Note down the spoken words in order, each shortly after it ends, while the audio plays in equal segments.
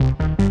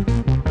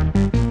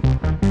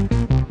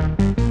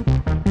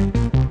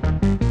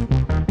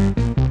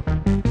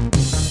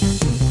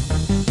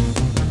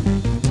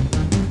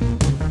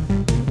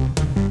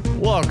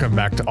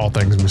back to All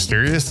Things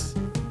Mysterious,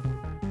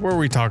 where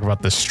we talk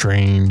about the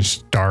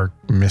strange, dark,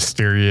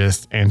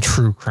 mysterious, and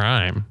true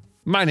crime.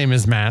 My name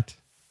is Matt.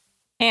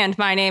 And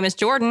my name is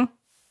Jordan.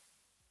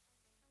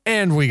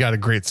 And we got a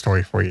great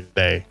story for you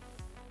today.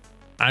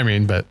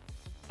 But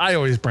I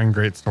always bring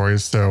great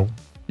stories, so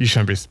you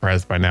shouldn't be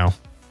surprised by now.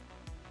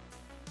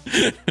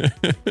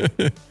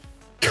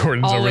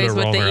 Jordan's always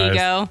over with the eyes.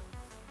 ego.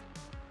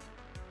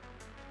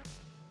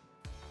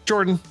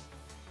 Jordan.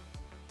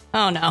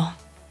 Oh, no.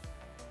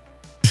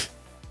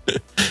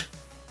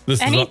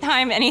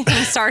 Anytime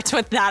anything starts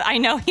with that, I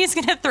know he's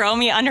going to throw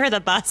me under the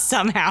bus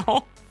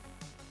somehow.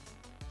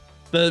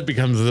 That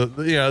becomes,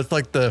 it's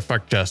like the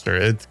fuck jester.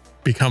 It's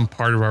become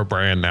part of our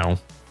brand now.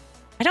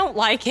 I don't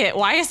like it.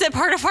 Why is it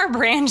part of our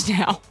brand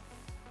now?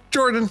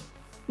 Jordan.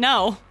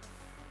 No.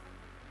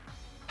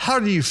 How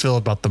do you feel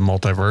about the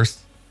multiverse?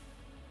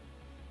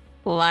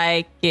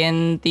 Like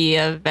in the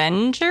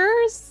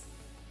Avengers?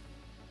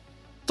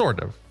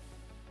 Sort of.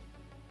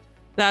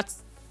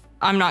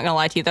 I'm not going to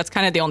lie to you. That's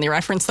kind of the only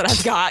reference that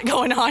I've got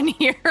going on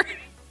here.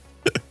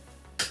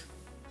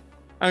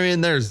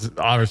 There's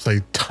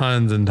obviously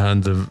tons and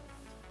tons of,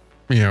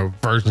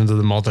 versions of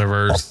the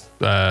multiverse,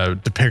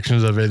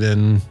 depictions of it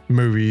in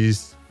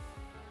movies,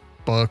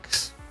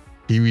 books,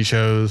 TV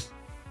shows.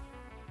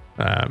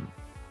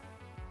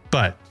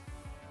 But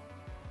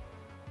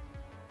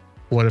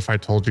what if I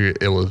told you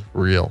it was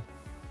real?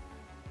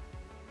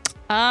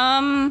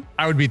 I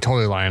would be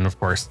totally lying, of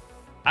course.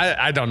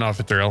 I don't know if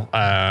it's real.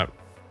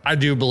 I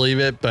do believe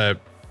it,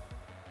 but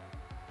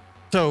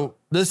so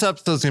this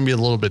episode's going to be a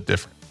little bit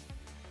different.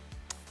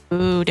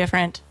 Ooh,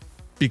 different.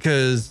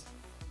 Because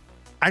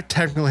I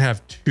technically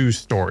have two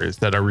stories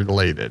that are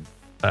related.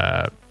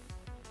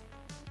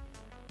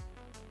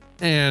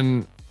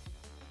 And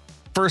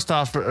first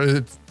off,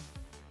 we're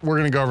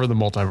going to go over the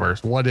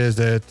multiverse. What is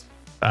it?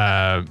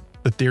 The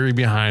theory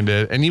behind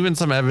it, and even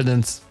some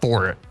evidence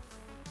for it.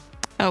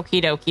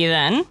 Okie dokie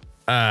then.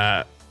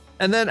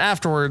 And then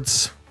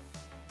afterwards,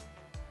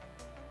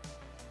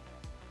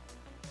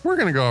 we're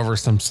going to go over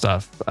some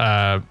stuff.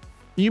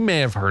 You may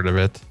have heard of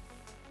it.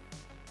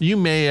 You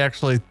may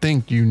actually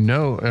think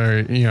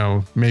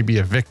or, may be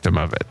a victim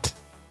of it.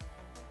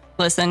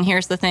 Listen,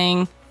 here's the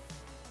thing.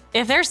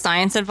 If there's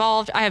science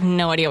involved, I have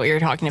no idea what you're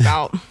talking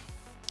about.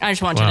 I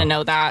just want you to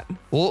know that.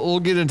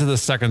 We'll get into the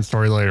second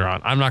story later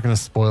on. I'm not going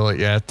to spoil it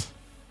yet.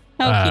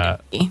 Okie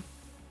dokie.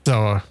 So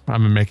I'm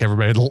going to make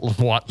everybody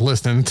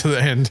listen to the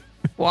end.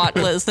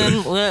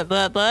 Listen?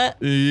 What?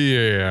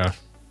 Yeah.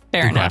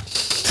 Fair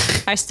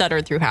enough. I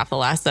stuttered through half the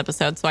last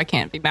episode, so I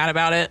can't be mad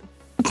about it.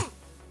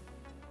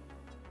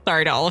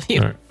 Sorry to all of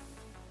you. All right.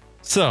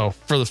 So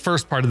for the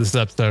first part of this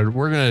episode,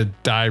 we're going to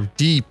dive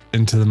deep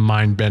into the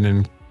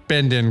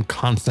mind-bending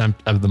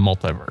concept of the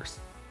multiverse.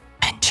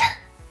 Adventure.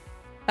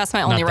 That's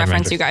my only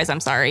reference, you guys. I'm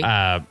sorry.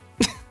 And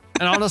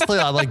honestly,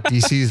 I like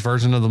DC's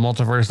version of the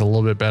multiverse a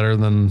little bit better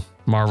than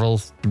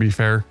Marvel's, to be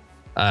fair.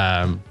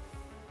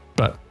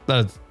 But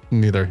that's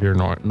neither here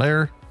nor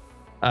there.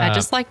 I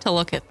just like to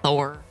look at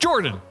Thor.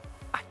 Jordan.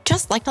 I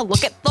just like to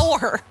look at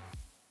Thor.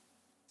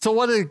 So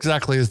what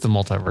exactly is the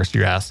multiverse,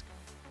 you ask?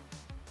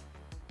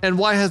 And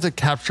why has it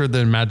captured the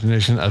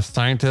imagination of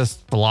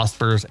scientists,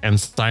 philosophers, and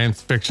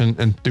science fiction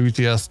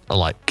enthusiasts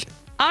alike?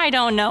 I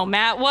don't know,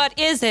 Matt. What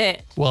is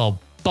it? Well,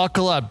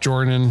 buckle up,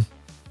 Jordan,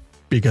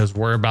 because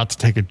we're about to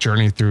take a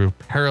journey through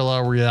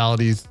parallel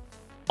realities,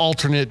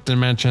 alternate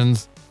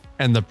dimensions,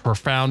 and the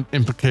profound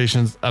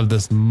implications of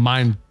this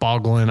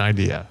mind-boggling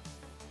idea.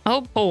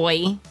 Oh,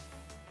 boy.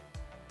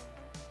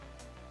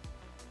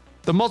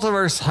 The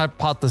multiverse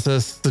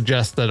hypothesis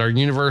suggests that our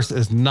universe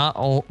is not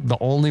the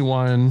only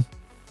one.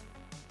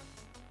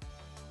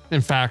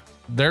 In fact,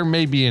 there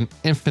may be an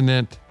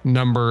infinite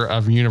number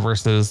of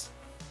universes,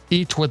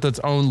 each with its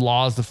own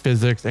laws of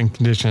physics and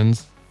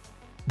conditions.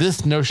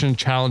 This notion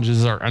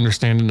challenges our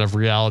understanding of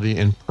reality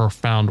in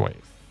profound ways.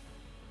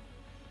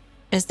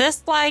 Is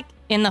this like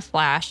in The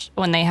Flash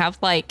when they have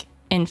like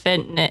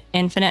infinite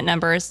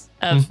numbers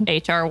of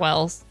H.R.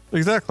 Wells?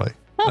 Exactly.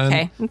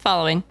 Okay, I'm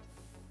following.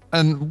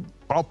 And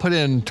I'll put it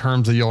in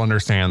terms that you'll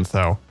understand.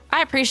 So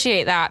I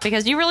appreciate that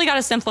because you really got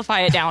to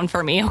simplify it down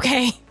for me.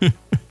 Okay.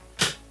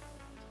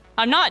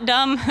 I'm not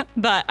dumb,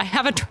 but I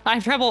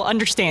have trouble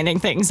understanding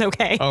things.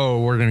 Okay.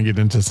 Oh, we're going to get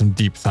into some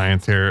deep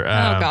science here.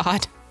 Oh,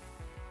 God.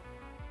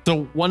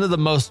 So one of the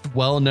most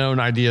well-known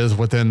ideas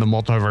within the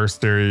multiverse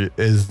theory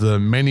is the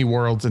many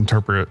worlds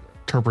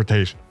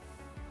interpretation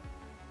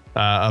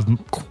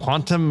of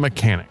quantum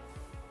mechanics.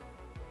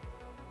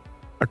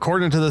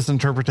 According to this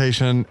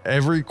interpretation,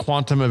 every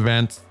quantum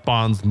event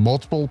spawns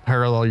multiple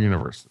parallel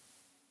universes.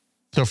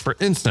 So for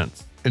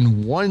instance,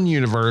 in one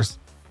universe,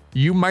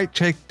 you might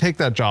take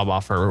that job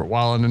offer,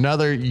 while in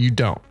another, you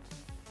don't.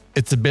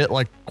 It's a bit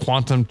like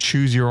quantum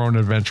choose your own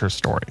adventure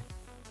story.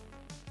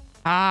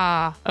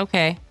 Ah,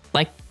 okay.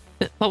 Like,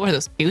 what were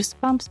those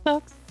Goosebumps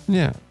books?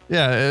 Yeah.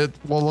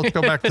 Well, let's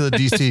go back to the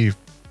DC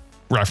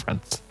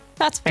reference.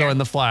 That's fair. So in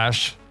The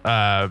Flash,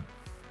 Earth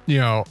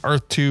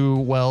 2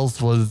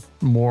 Wells was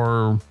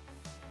more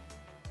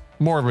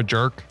of a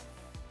jerk.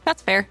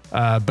 That's fair.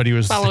 But he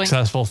was a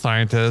successful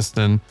scientist,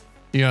 and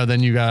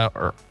then you got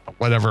or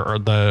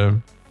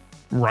the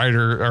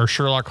writer or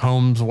Sherlock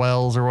Holmes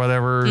Wells or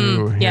whatever.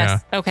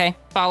 Yes. Yeah. Okay.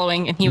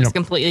 Following, and he was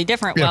completely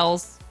different. Yep.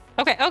 Wells.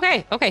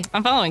 Okay.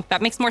 I'm following.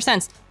 That makes more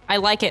sense. I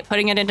like it.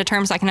 Putting it into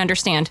terms I can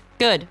understand.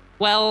 Good.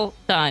 Well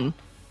done.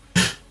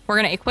 We're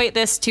gonna equate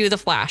this to the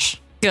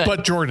Flash. Good.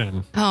 But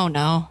Jordan. Oh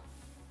no.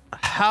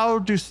 How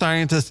do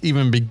scientists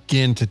even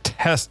begin to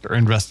test or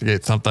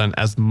investigate something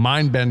as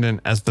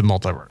mind-bending as the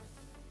multiverse?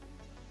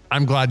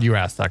 I'm glad you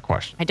asked that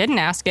question. I didn't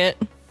ask it.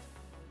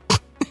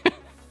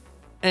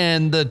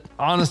 And the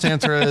honest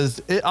answer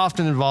is it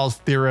often involves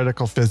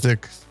theoretical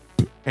physics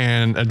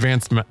and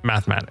advanced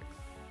mathematics.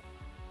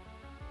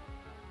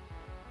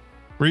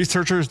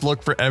 Researchers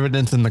look for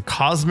evidence in the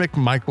cosmic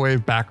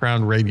microwave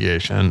background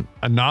radiation,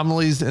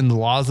 anomalies in the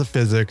laws of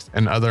physics,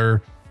 and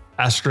other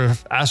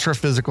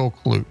astrophysical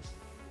clues.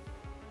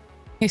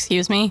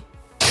 Excuse me?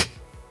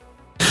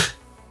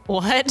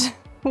 What?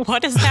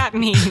 What does that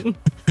mean?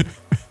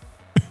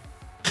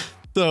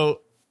 So,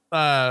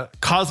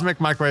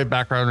 cosmic microwave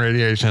background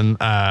radiation.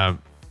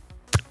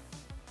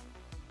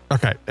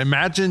 Okay,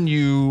 imagine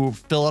you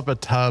fill up a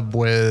tub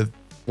with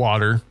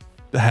water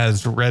that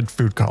has red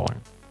food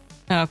coloring.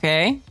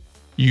 Okay.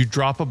 You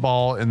drop a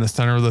ball in the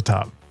center of the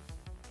tub.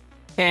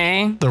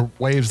 Okay. The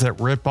waves that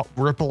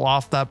ripple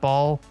off that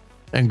ball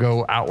and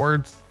go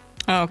outwards.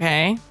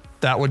 Okay.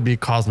 That would be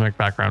cosmic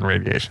background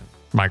radiation,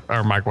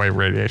 or microwave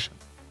radiation.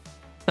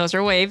 Those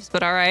are waves,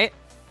 but all right.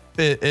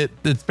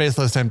 It's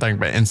basically the same thing,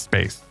 but in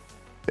space.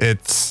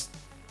 It's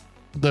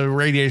the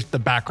radiation, the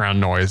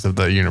background noise of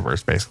the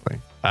universe, basically.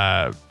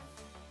 I'm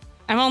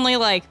only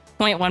like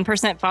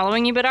 0.1%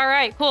 following you, but all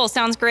right, cool.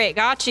 Sounds great.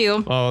 Got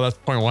you. Oh, that's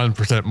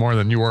 0.1% more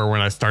than you were when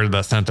I started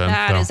that sentence.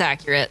 That is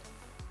accurate.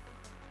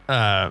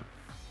 So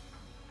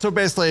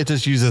basically, it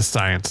just uses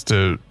science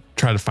to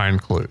try to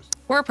find clues.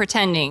 We're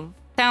pretending.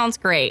 Sounds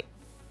great.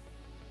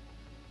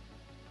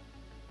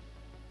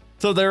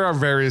 So there are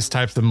various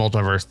types of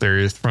multiverse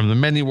theories, from the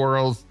many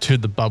worlds to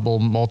the bubble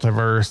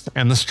multiverse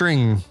and the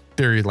string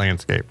theory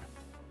landscape.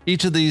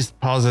 Each of these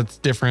posits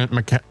different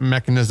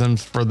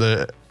mechanisms for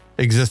the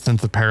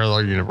existence of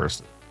parallel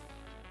universes.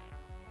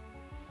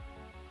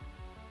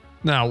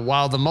 Now,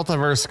 while the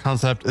multiverse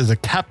concept is a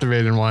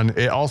captivating one,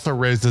 it also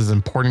raises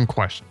important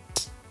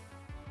questions.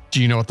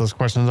 Do you know what those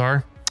questions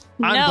are?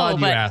 I'm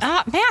glad you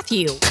asked.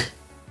 Matthew.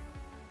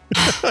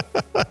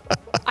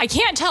 I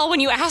can't tell when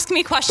you ask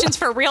me questions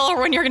for real or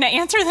when you're going to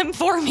answer them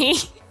for me.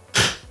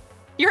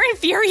 You're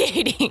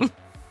infuriating.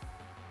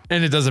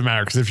 And it doesn't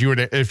matter, because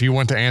if you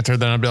want to answer,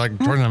 then I'd be like,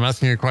 Jordan, I'm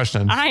asking you a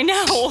question. I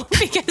know,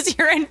 because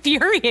you're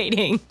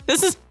infuriating.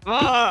 This is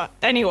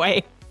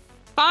anyway.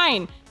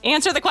 Fine.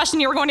 Answer the question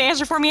you were going to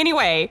answer for me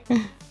anyway.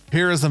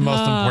 Here is the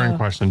most important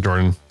question,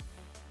 Jordan.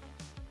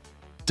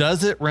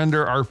 Does it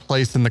render our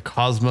place in the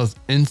cosmos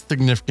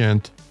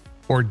insignificant,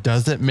 or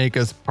does it make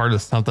us part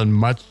of something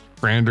much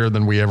grander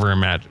than we ever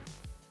imagined?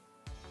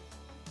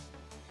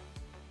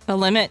 The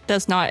limit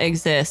does not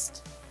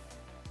exist.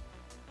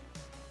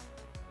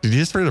 Did you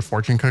just read a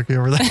fortune cookie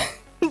over there?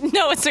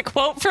 No, it's a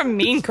quote from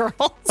Mean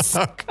Girls.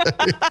 Okay.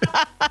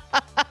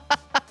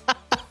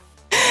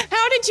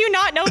 How did you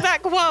not know that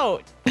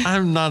quote?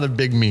 I'm not a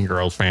big Mean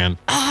Girls fan.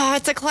 Oh,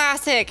 it's a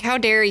classic. How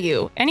dare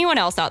you? Anyone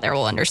else out there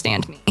will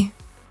understand me.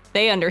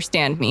 They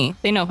understand me.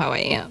 They know how I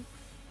am.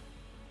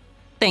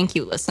 Thank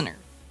you, listener.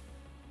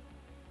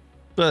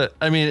 But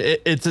I mean,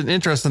 it's an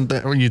interesting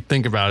thing when you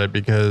think about it,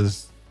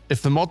 because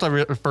if the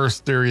multiverse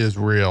theory is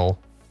real,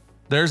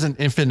 there's an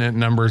infinite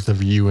numbers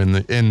of you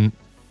in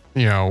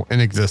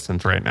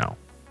existence right now.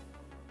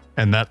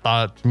 And that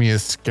thought to me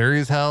is scary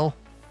as hell.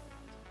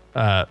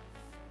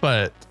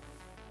 But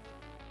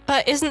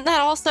isn't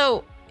that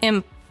also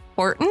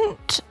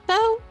important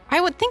though? I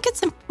would think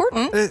it's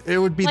important. It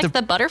would be like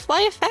the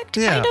butterfly effect,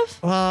 kind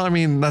of. Well, I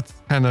mean, that's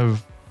a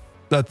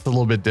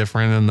little bit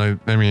different.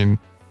 And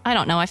I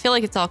don't know. I feel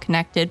like it's all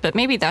connected, but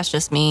maybe that's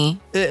just me.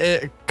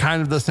 It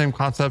kind of the same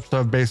concept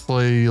of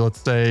basically,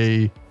 let's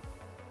say,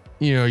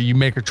 you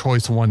make a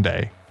choice one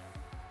day,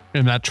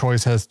 and that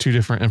choice has two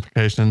different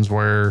implications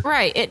where.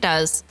 Right, it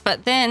does.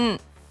 But then,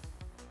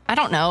 I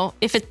don't know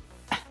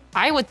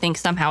I would think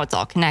somehow it's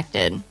all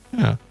connected.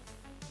 Yeah.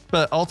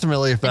 But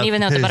ultimately, if that's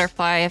even though the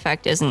butterfly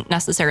effect isn't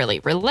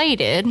necessarily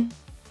related.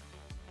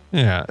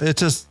 Yeah,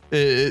 it's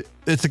a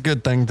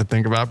good thing to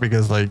think about,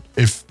 because like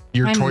if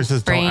your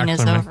choices don't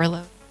actually. My brain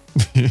is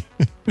overloaded.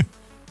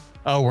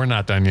 Oh, we're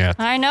not done yet.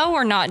 I know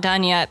we're not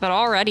done yet, but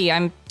already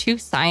I'm too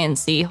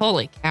science-y.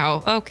 Holy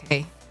cow.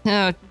 Okay.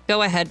 No,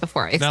 go ahead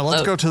before I explode. Now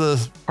let's go to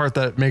the part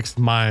that makes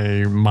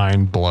my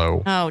mind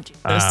blow. Oh,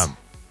 Jesus.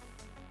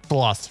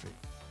 Philosophy.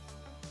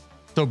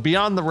 So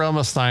beyond the realm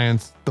of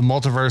science, the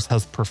multiverse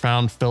has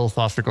profound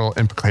philosophical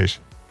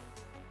implications.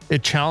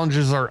 It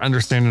challenges our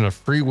understanding of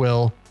free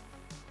will,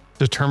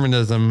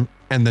 determinism,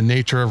 and the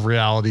nature of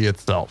reality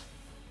itself.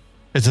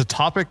 It's a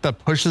topic that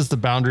pushes the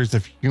boundaries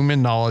of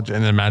human knowledge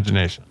and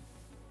imagination.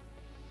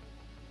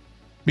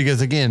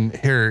 Because again,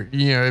 here,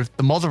 if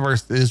the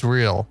multiverse is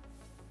real,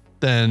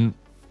 then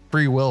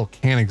free will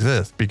can't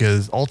exist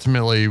because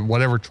ultimately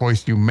whatever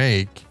choice you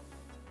make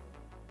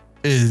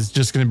is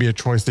just going to be a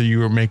choice that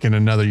you are making in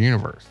another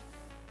universe.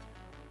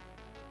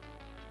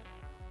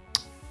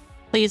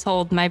 Please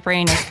hold. My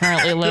brain is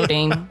currently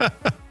loading.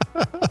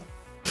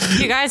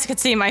 You guys could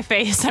see my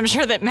face. I'm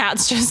sure that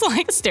Matt's just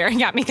like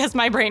staring at me because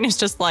my brain is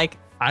just like.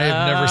 I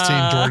have never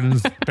seen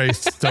Jordan's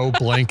face so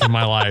blank in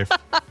my life.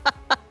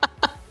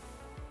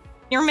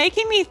 You're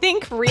making me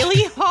think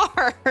really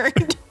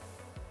hard.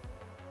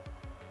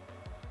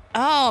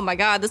 Oh my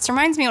God. This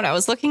reminds me when I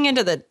was looking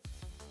into the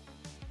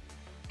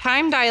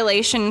time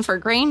dilation for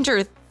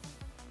Granger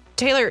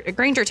Taylor. I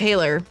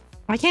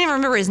can't even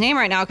remember his name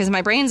right now because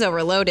my brain's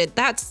overloaded.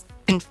 That's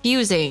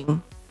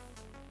confusing.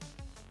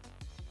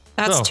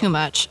 That's too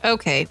much.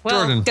 Okay.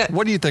 Well, Jordan,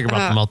 what do you think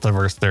about the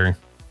multiverse theory?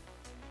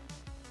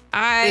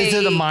 Is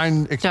it a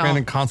mind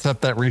expanding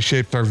concept that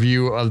reshapes our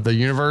view of the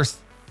universe?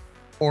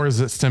 Or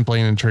is it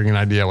simply an intriguing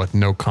idea with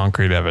no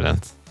concrete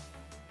evidence?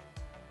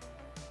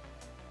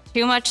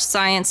 Too much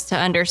science to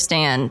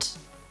understand.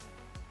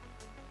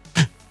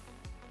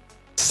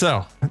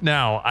 So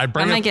now I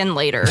bring Come again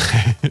later.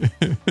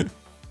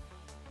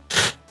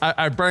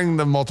 I bring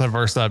the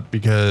multiverse up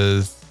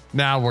because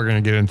now we're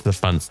going to get into the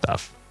fun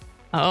stuff.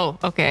 Oh,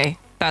 okay.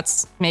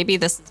 Maybe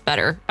this is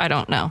better. I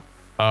don't know.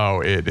 Oh,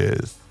 it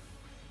is.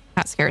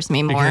 That scares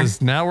me more.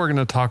 Because now we're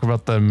going to talk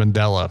about the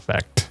Mandela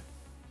effect.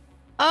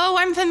 Oh,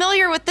 I'm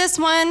familiar with this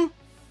one.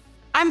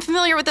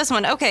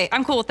 Okay,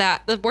 I'm cool with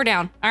that. We're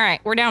down. All right,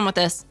 we're down with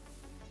this.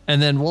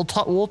 And then we'll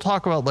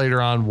talk about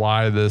later on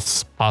why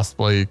this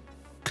possibly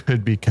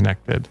could be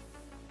connected.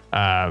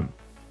 And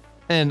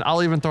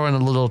I'll even throw in a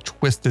little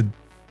twist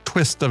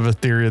of a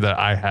theory that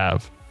I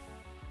have.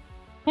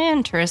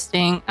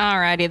 Interesting.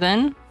 Alrighty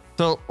then.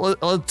 So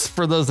let's,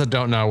 for those that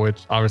don't know,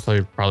 which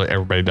obviously probably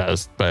everybody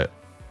does, but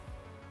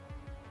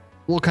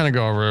we'll kind of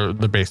go over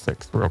the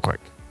basics real quick.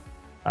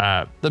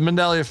 The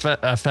Mandela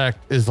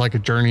effect is like a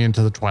journey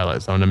into the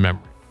twilight zone of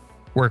memory,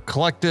 where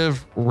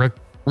collective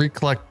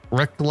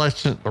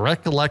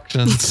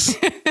recollections.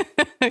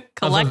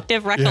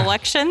 Collective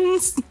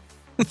recollections. Yeah.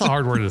 It's a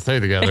hard word to say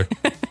together.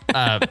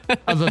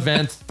 Of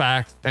events,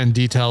 facts, and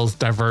details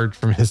diverge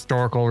from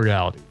historical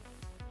reality.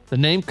 The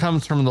name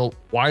comes from the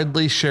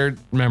widely shared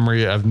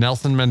memory of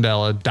Nelson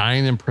Mandela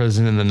dying in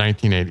prison in the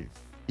 1980s,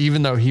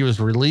 even though he was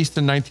released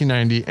in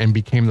 1990 and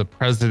became the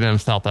president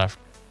of South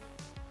Africa.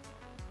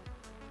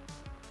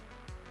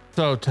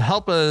 So to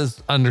help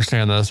us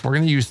understand this, we're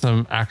going to use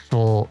some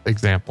actual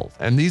examples.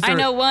 And these are... I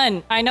know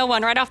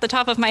one right off the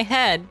top of my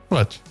head.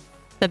 What?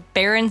 The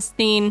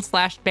Berenstain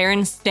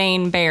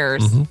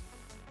Bears. Mm-hmm.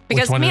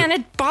 Because, man,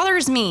 it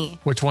bothers me.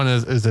 Which one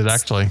is it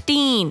actually?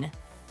 Steen.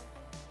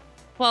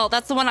 Well,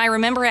 that's the one I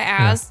remember it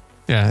as.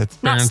 Yeah, it's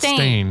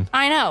Berenstain.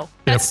 I know.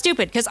 That's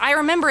stupid because I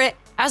remember it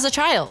as a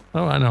child.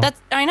 Oh, I know.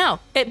 I know.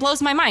 It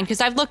blows my mind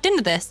because I've looked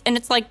into this and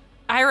it's like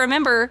I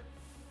remember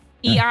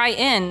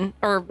EIN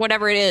or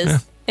whatever it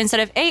is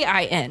instead of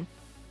AIN.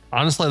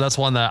 Honestly, that's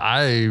one that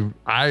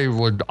I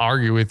would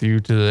argue with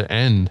you to the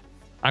end.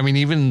 I mean,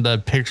 even the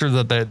pictures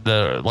that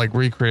the like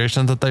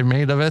recreations that they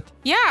made of it.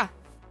 Yeah.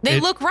 They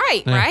look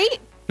right, right?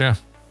 Yeah.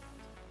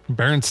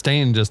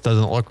 Berenstain just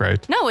doesn't look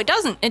right. No, it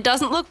doesn't. It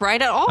doesn't look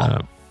right at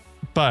all.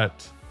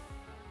 But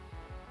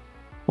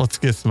let's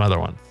get some other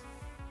ones.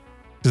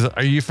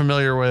 Are you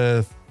familiar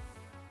with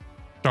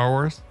Star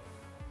Wars?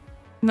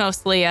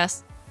 Mostly,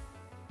 yes.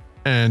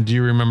 And do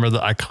you remember the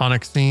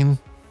iconic scene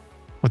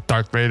with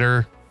Darth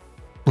Vader,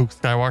 Luke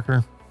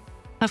Skywalker?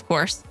 Of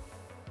course.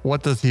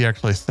 What does he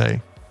actually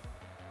say?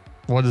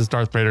 What does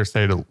Darth Vader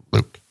say to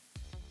Luke?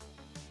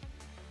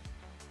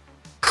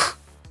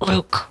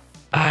 Luke,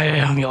 I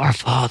am your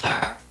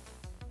father.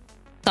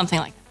 Something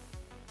like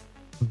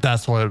that.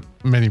 That's what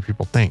many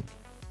people think.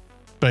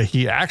 But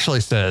he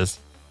actually says,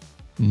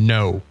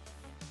 no,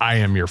 I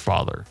am your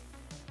father.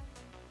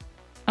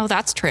 Oh,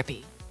 that's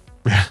trippy.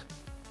 Yeah.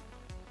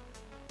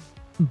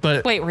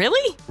 But wait,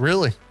 really?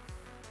 Really?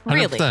 100%.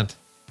 Really?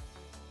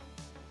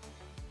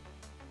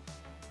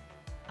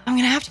 I'm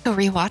going to have to go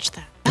rewatch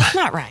that. That's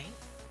not right.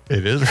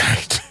 It is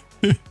right.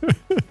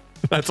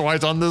 That's why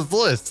it's on this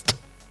list.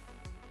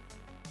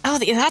 Oh,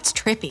 that's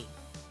trippy.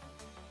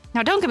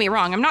 Now, don't get me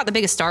wrong. I'm not the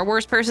biggest Star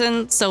Wars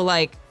person. So,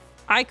 like,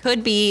 I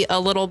could be a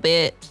little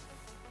bit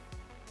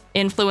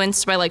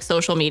influenced by, like,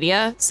 social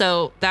media.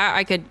 So that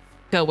I could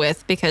go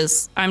with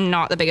because I'm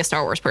not the biggest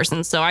Star Wars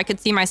person. So I could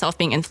see myself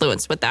being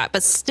influenced with that.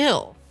 But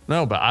still.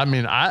 No, but I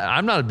mean,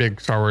 I'm not a big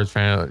Star Wars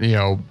fan,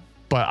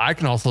 but I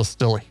can also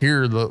still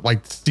hear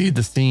see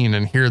the scene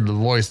and hear the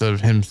voice of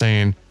him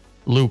saying,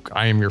 Luke,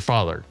 I am your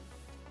father.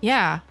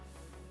 Yeah.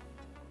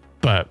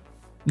 But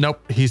nope,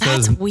 he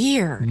says, that's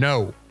weird.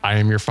 No, I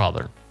am your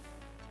father.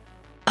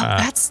 Oh,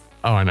 that's.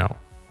 Oh, I know.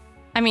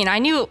 I mean, I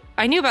knew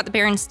about the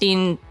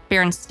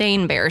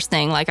Berenstain Bears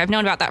thing. Like, I've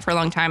known about that for a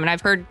long time, and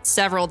I've heard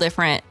several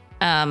different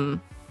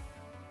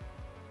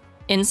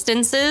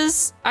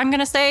instances, I'm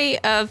going to say,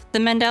 of the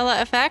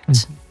Mandela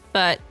effect,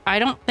 but I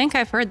don't think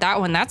I've heard that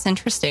one. That's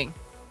interesting.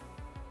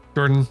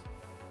 Jordan.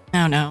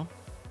 Oh, no.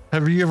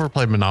 Have you ever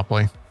played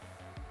Monopoly?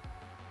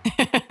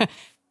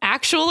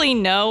 actually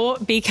know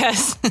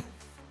because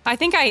I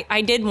think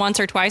I did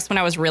once or twice when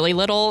I was really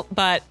little,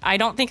 but I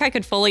don't think I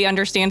could fully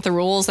understand the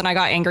rules and I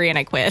got angry and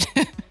I quit.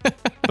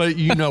 But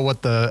you know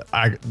what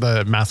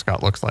the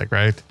mascot looks like,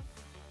 right?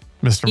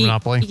 Mr.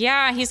 Monopoly?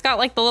 Yeah, he's got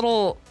like the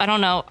little, I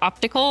don't know,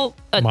 optical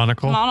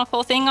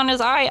monocle thing on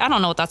his eye. I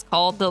don't know what that's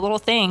called. The little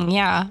thing.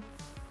 Yeah.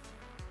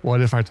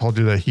 What if I told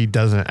you that he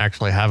doesn't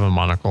actually have a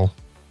monocle?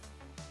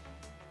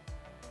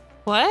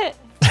 What?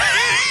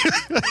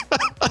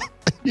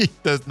 He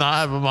does not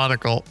have a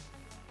monocle.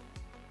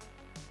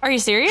 Are you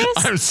serious?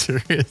 I'm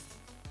serious.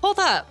 Hold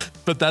up.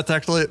 But that's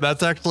actually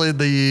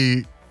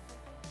the...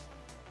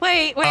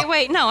 Wait.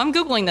 No, I'm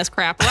Googling this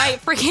crap right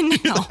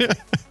freaking now.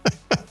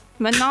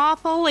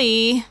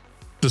 Monopoly.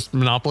 Just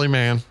Monopoly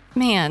Man.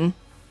 Man.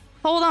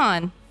 Hold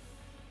on.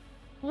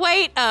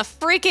 Wait a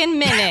freaking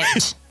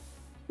minute.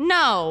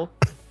 No.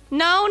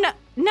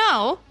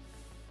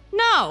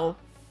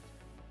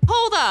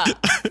 Hold up.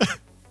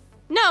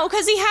 No,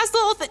 because he has the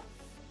whole thing.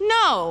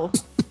 No.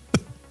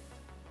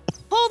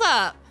 Hold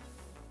up.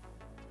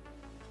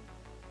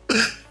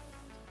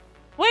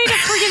 Wait a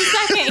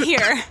freaking second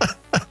here.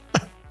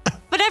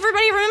 But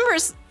everybody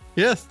remembers.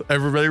 Yes,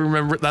 everybody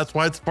remembers. That's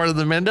why it's part of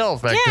the Mandela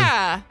effect.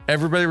 Yeah.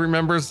 Everybody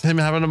remembers him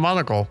having a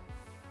monocle.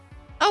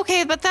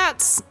 Okay, but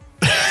that's...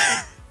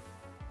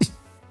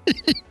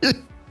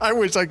 I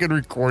wish I could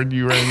record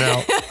you right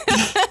now.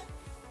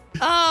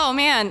 Oh,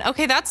 man.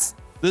 Okay, that's...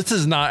 This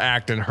is not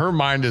acting. Her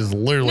mind is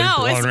literally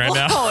blown right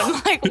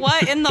now. Like,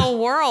 what in the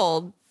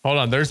world? Hold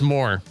on, there's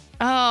more.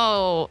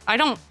 Oh, I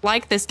don't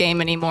like this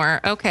game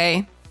anymore.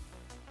 Okay.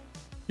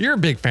 You're a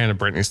big fan of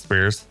Britney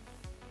Spears.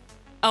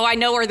 Oh, I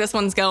know where this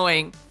one's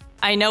going.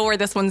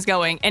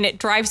 And it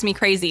drives me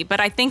crazy. But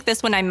I think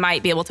this one I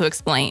might be able to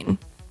explain.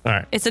 All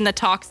right. It's in the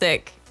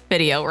Toxic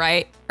video,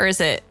 right? Or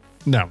is it?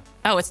 No.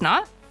 Oh, it's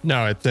not?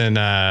 No, it's in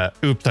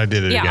Oops, I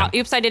Did It Again. Yeah,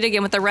 Oops, I Did It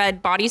Again with the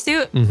red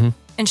bodysuit. Mm-hmm.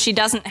 And she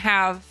doesn't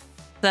have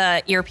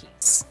the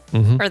earpiece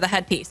or the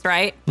headpiece,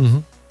 right? Mm-hmm.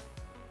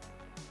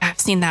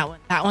 I've seen that one.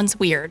 That one's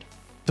weird.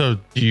 So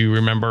do you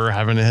remember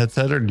having a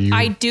headset or do you?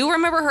 I do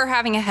remember her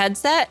having a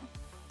headset.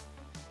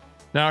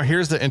 Now,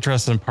 here's the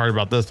interesting part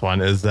about this one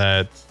is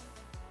that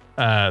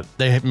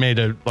they had made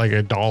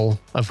a doll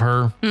of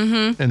her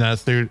in that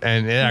suit.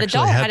 And the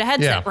doll had a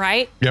headset,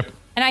 right? Yep.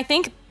 And I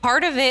think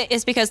part of it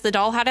is because the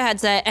doll had a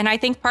headset. And I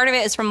think part of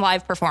it is from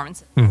live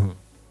performances.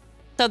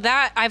 So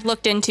that I've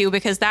looked into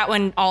because that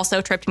one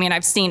also tripped me and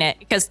I've seen it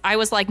because I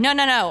was like,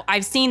 no,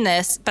 I've seen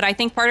this. But I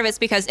think part of it's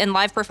because in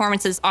live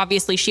performances,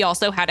 obviously she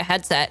also had a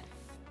headset.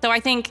 So I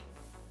think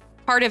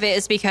part of it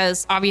is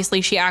because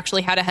obviously she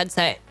actually had a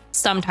headset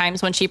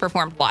sometimes when she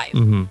performed live.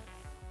 Mm-hmm.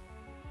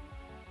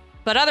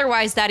 But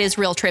otherwise, that is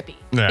real trippy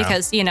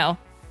because,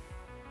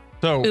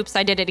 so Oops,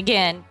 I Did It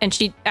Again. And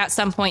she, at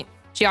some point,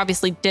 she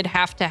obviously did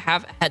have to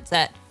have a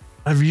headset.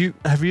 Have you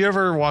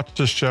ever watched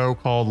a show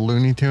called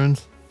Looney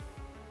Tunes?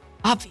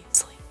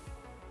 Obviously.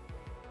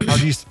 How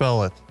do you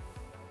spell it?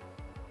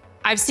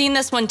 I've seen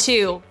this one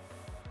too.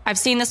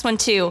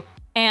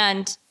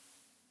 And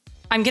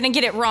I'm going to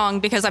get it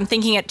wrong because I'm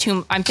thinking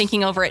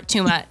over it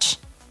too much.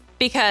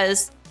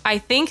 Because I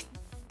think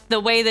the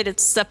way that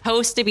it's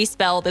supposed to be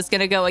spelled is going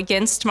to go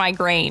against my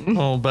grain.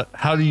 Oh, but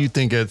how do you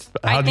think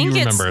how do you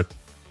remember it?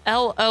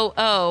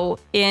 Looney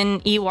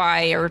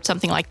or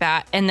something like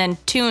that. And then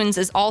tunes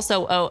is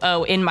also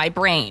OO in my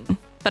brain.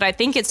 But I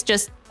think it's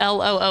just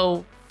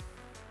LOONY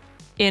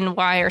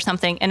or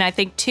something. And I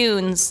think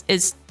tunes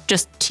is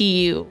just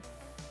TU.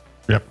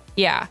 Yep.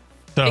 Yeah.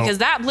 So, because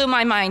that blew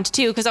my mind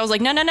too. Because I was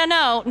like,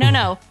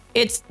 no.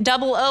 It's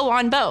double O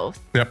on both.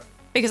 Yep.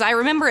 Because I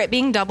remember it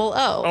being double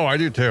O. Oh, I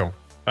do too.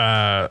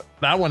 That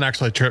one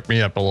actually tripped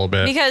me up a little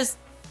bit. Because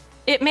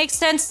it makes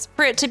sense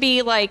for it to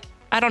be like,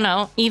 I don't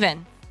know,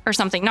 even or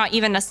something. Not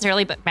even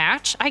necessarily, but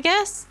match, I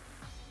guess.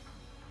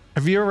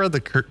 Have you ever read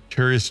the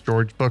Curious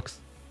George books?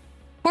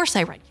 Of course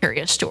I read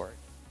Curious George.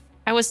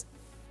 I was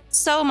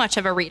so much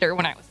of a reader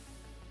when I was.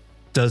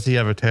 Does he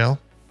have a tail?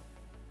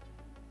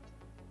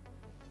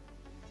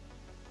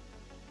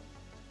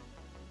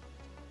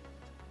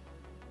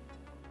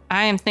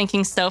 I am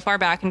thinking so far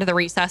back into the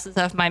recesses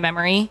of my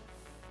memory.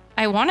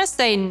 I want to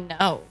say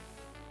no.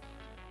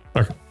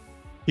 Okay.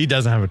 He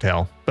doesn't have a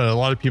tail, but a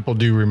lot of people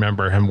do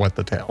remember him with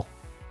the tail.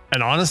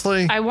 And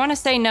honestly, I want to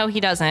say no, he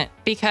doesn't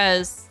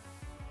because,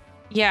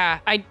 yeah,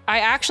 I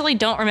actually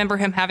don't remember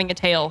him having a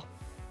tail,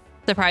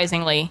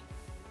 surprisingly.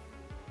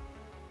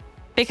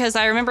 Because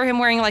I remember him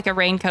wearing like a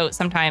raincoat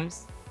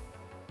sometimes.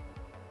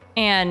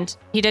 And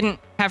he didn't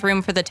have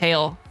room for the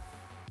tail.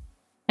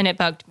 And it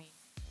bugged me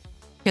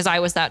because I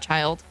was that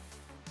child.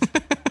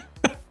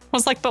 I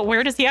was like, but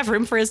where does he have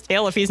room for his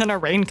tail if he's in a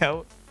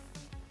raincoat?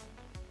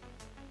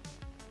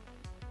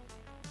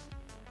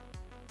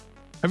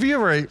 Have you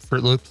ever ate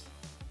Fruit Loops?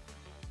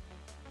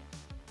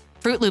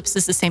 Fruit Loops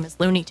is the same as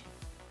Looney Tunes.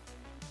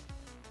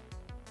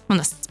 On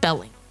the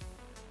spelling.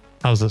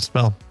 How's it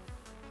spell?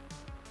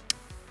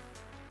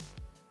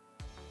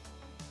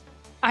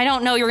 I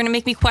don't know. You're going to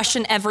make me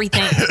question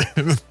everything.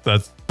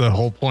 That's the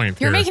whole point.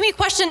 You're making me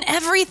question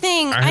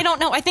everything. I don't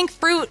know. I think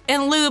fruit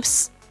and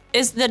loops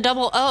is the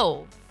double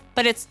O,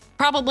 but it's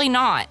probably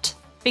not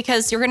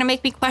because you're going to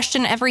make me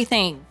question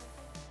everything.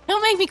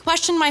 Don't make me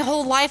question my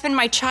whole life and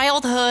my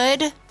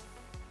childhood.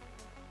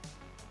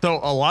 So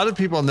a lot of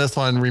people in this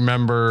one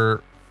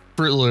remember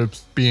Fruit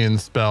Loops being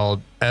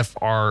spelled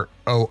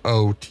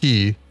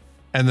F-R-O-O-T,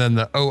 and then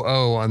the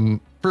O-O on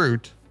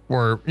fruit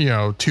were,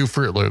 two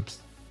Fruit Loops.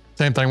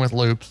 Same thing with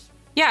loops.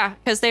 Yeah,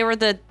 because they were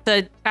the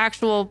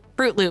actual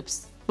Fruit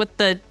Loops with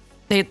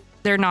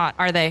they're not,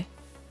 are they?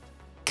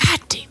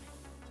 God damn it.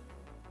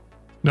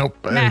 Nope.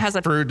 Matt has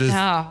fruit is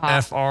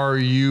F-R-U-I-T.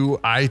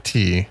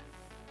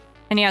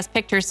 And he has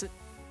pictures.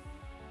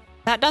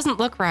 That doesn't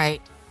look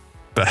right.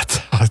 That's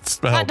how it's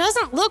spelled. That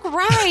doesn't look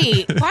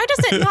right. Why does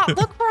it not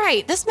look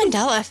right? This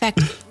Mandela effect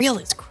is real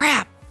as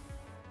crap.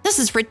 This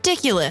is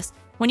ridiculous.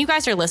 When you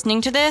guys are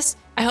listening to this,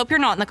 I hope you're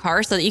not in the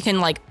car so that you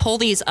can pull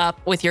these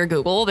up with your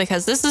Google,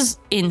 because this is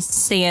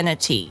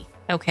insanity.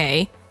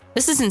 Okay.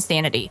 This is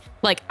insanity.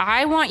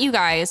 I want you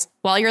guys,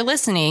 while you're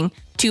listening,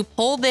 to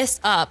pull this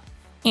up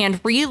and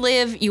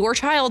relive your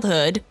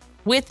childhood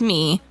with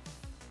me,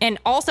 and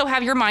also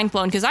have your mind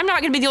blown, because I'm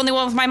not going to be the only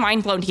one with my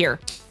mind blown here.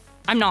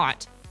 I'm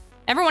not.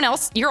 Everyone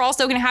else, you're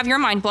also going to have your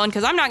mind blown,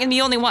 because I'm not going to be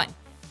the only one.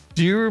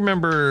 Do you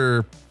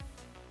remember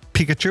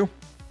Pikachu?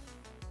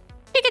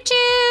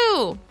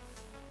 Pikachu!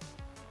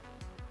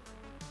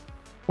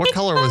 What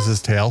color was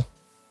his tail?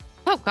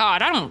 Oh,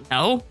 God, I don't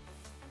know.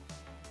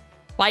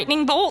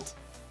 Lightning bolt?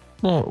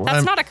 Well,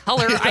 That's not a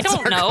color. I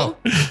don't know.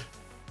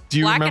 Do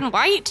you black and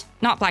white?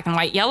 Not black and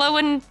white. Yellow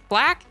and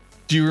black?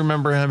 Do you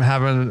remember him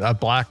having a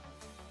black,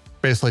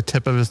 basically,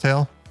 tip of his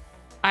tail?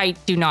 I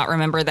do not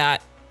remember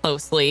that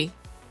closely.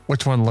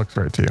 Which one looks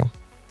right to you?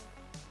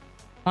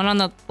 One on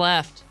the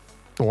left.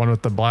 The one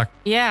with the black?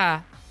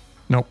 Yeah.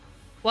 Nope.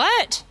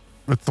 What?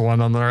 It's the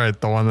one on the right.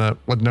 The one that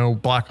with no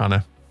black on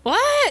it.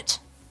 What?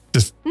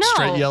 Just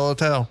straight yellow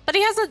tail. But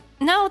he has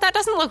no, that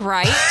doesn't look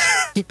right.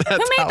 Who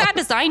made that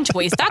design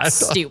choice? That's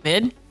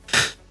stupid.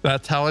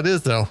 That's how it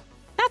is, though.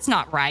 That's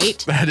not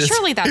right.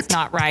 Surely that's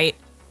not right.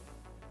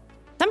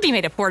 Somebody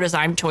made a poor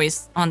design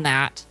choice on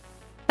that.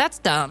 That's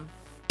dumb.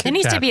 It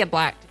needs to be a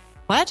black.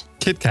 What?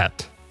 Kit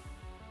Kat.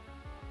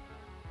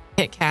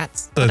 Kit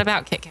Kats. What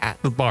about Kit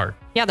Kats? The bar.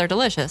 Yeah, they're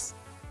delicious.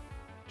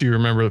 Do you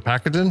remember the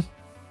packaging?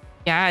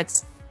 Yeah,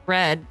 it's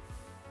red.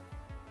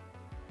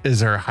 Is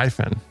there a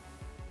hyphen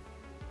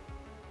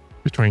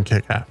between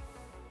Kit Kat?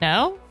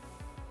 No?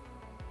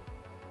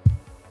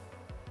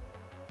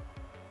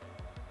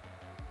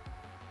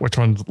 Which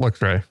one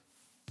looks right?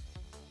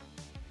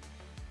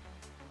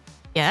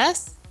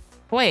 Yes?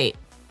 Wait.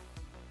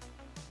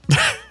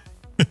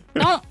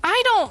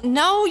 I don't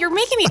know. You're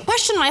making me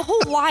question my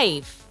whole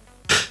life.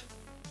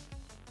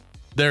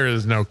 There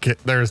is no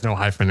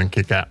hyphen in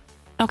Kit Kat.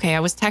 Okay, I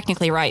was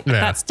technically right, but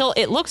that's still,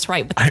 it looks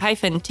right with the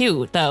hyphen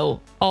too,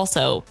 though,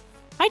 also.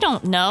 I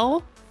don't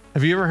know.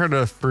 Have you ever heard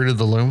of Fruit of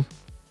the Loom?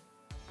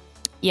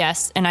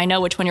 Yes, and I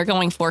know which one you're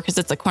going for because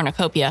it's a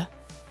cornucopia.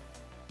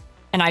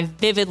 And I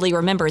vividly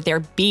remember there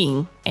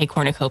being a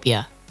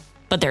cornucopia,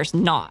 but there's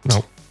not.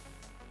 Nope.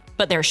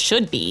 But there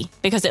should be,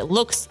 because it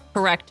looks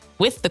correct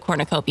with the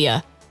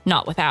cornucopia,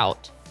 not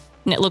without.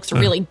 And it looks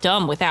really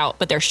dumb without,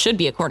 but there should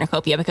be a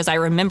cornucopia because I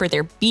remember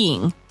there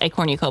being a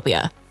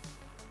cornucopia.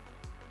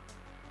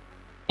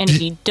 And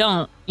if you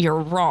don't, you're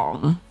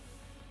wrong.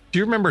 Do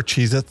you remember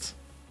Cheez-Its?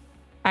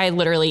 I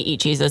literally eat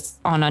Cheez-Its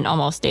on an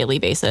almost daily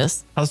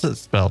basis. How's it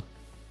spelled?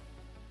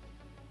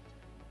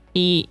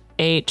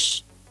 EHEEZ-IT?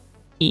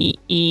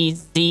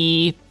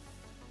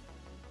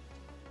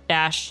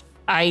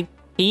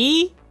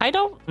 I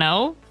don't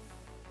know.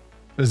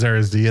 Is there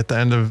a Z at the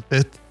end of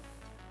it?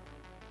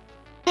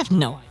 I have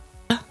no idea.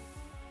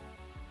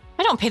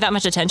 I don't pay that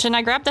much attention.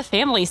 I grab the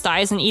family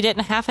size and eat it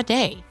in half a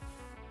day.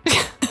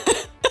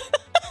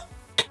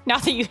 Now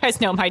that you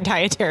guys know my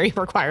dietary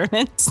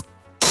requirements.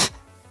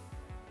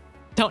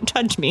 Don't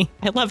judge me.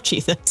 I love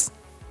Cheez-Its.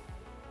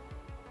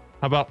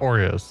 How about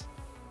Oreos?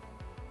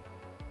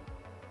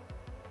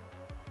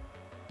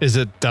 Is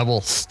it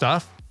double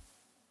stuff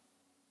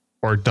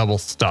or double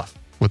stuff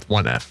with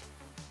one F?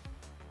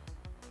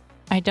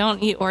 I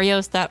don't eat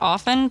Oreos that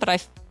often, but I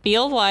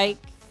feel like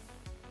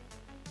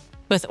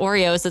with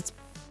Oreos, it's,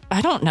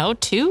 I don't know,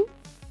 2?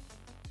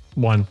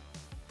 1.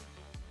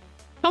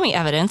 Show me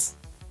evidence.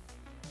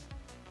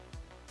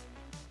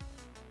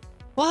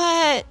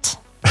 What?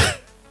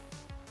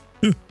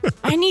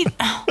 I need,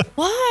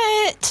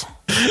 what?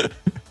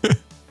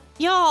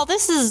 Y'all,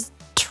 this is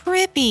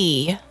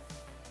trippy.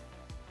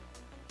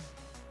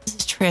 This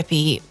is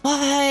trippy.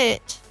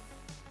 What?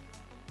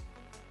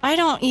 I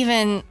don't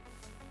even,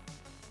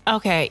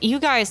 okay, you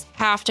guys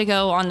have to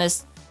go on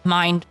this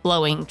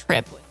mind-blowing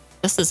trip.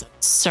 This is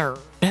absurd.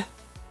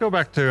 Go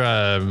back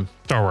to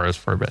Star Wars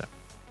for a bit.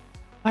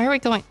 Why are we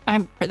going?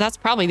 That's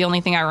probably the only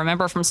thing I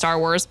remember from Star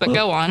Wars, but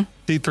go on.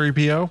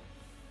 C-3PO?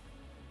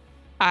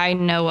 I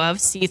know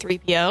of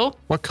C-3PO.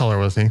 What color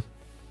was he?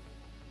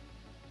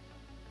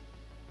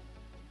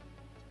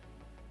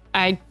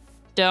 I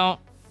don't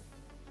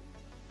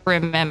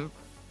remember.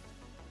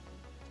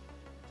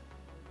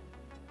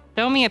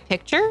 Show me a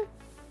picture?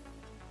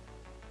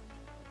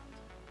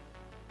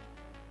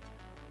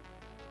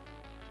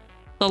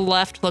 The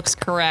left looks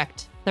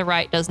correct. The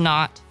right does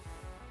not.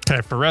 Okay,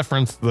 for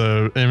reference,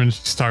 the image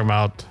she's talking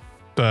about,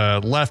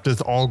 the left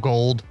is all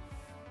gold.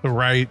 The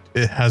right,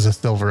 it has a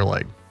silver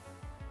leg.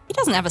 He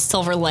doesn't have a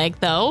silver leg,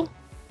 though.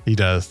 He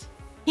does.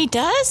 He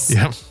does?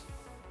 Yep.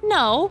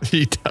 No.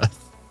 He does.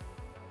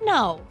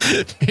 No.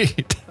 He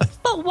does.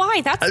 But why?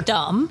 That's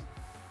dumb.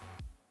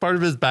 Part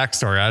of his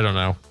backstory, I don't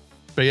know.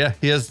 But yeah,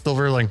 he has a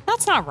silver leg.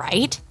 That's not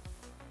right.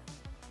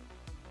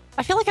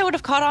 I feel like I would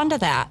have caught on to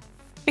that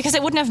because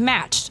it wouldn't have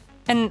matched.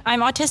 And I'm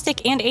autistic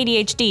and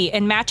ADHD,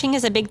 and matching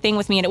is a big thing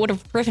with me, and it would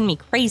have driven me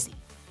crazy.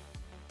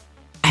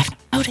 I've not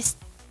noticed.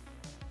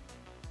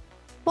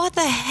 What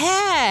the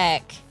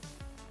heck?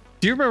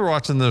 Do you remember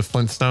watching the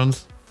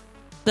Flintstones?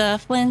 The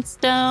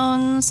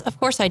Flintstones? Of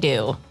course I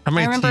do. How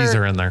many T's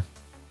are in there?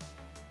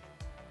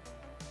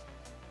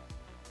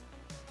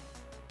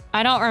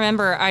 I don't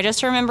remember. I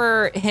just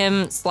remember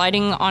him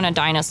sliding on a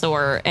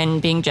dinosaur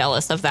and being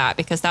jealous of that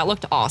because that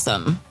looked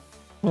awesome.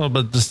 Well,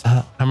 but just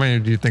how many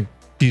do you think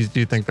T's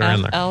do you think they're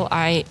in there?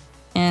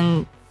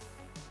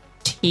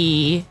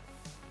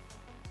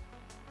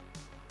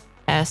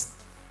 Lints.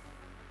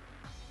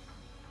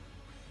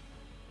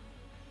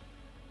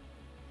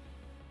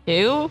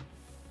 2?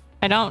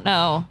 I don't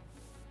know.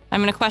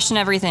 I'm going to question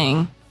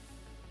everything.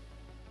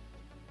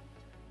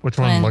 Which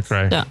one looks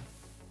right?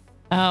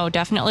 Oh,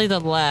 definitely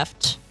the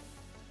left.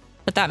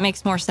 But that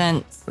makes more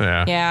sense.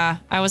 Yeah. Yeah.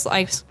 I was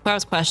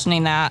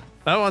questioning that.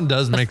 That one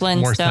does make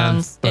more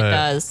sense. It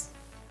does.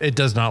 It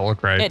does not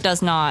look right. It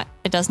does not.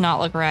 It does not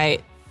look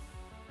right.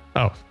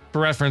 Oh, for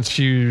reference,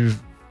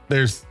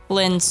 there's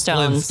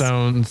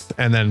Flintstones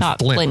and then not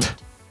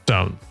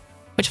Flintstones.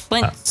 Which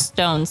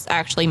Flintstones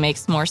actually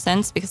makes more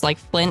sense because like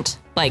Flint,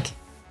 like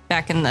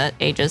back in the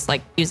ages,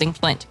 like using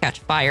flint to catch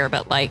fire.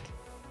 But like,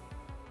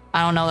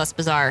 I don't know. That's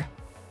bizarre.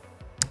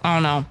 I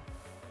don't know.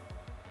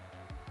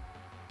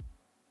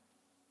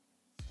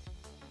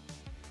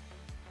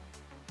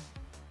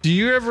 Do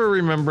you ever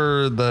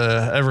remember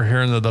ever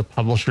hearing of the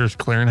Publishers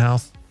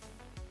Clearinghouse?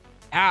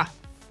 Yeah,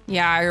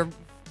 I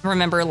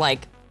remember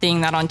like seeing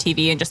that on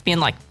TV and just being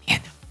like,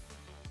 man.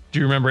 Do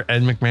you remember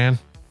Ed McMahon?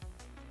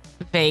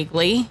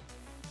 Vaguely.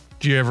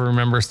 Do you ever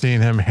remember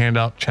seeing him hand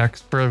out checks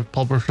for the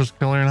Publishers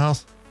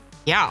Clearinghouse?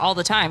 Yeah, all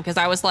the time. Because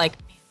I was like,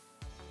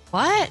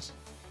 what?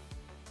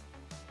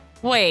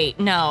 Wait,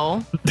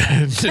 no.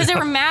 Because they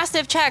were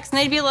massive checks and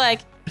they'd be like,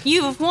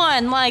 you've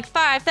won like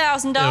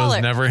 $5,000. It was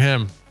never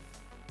him.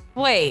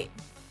 Wait.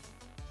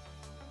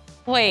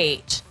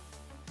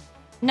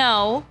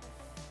 No.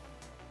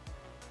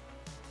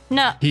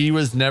 He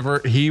was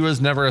never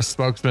a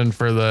spokesman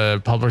for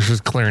the Publishers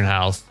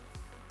Clearinghouse.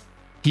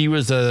 He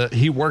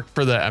worked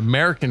for the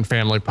American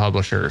Family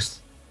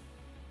Publishers.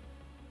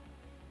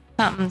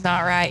 Something's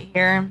not right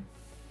here.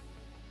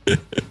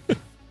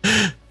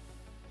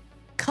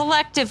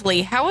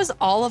 Collectively, how is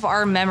all of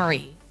our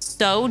memory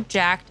so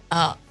jacked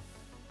up?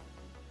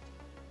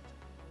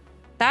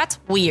 That's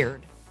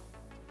weird.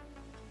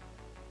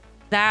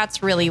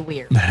 That's really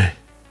weird.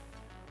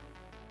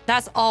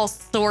 That's all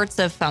sorts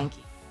of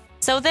funky.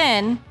 So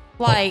then,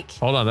 like...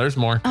 Hold on, there's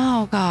more.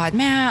 Oh, God,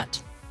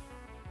 Matt.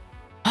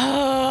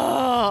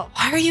 Oh,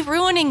 why are you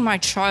ruining my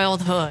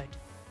childhood?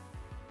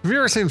 Have you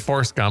ever seen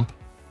Forrest Gump?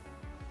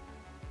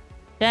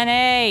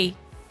 Jenny.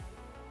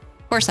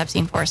 Of course I've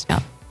seen Forrest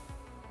Gump.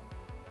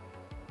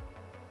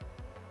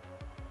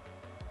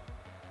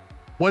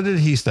 What did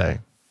he say?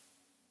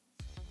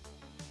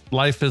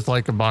 Life is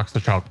like a box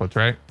of chocolates,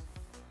 right?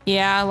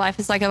 Yeah, life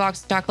is like a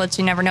box of chocolates.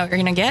 You never know what you're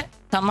going to get.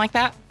 Something like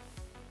that.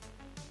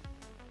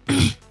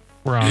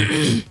 Wrong.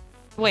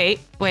 Wait.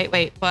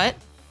 What?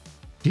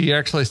 He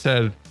actually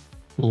said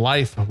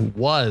life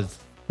was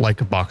like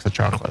a box of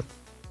chocolates.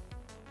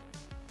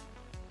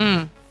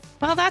 Well,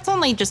 that's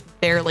only just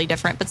barely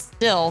different, but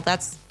still,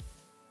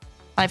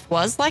 life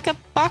was like a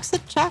box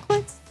of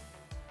chocolates?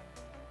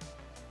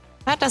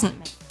 That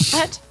doesn't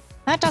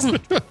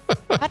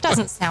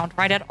sound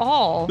right at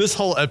all. This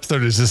whole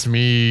episode is just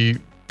me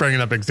bringing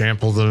up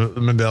examples of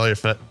the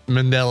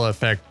Mandela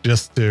effect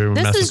just to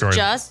mess with This is Jordan.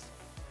 just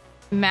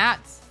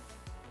Matt's.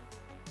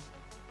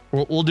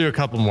 We'll do a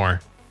couple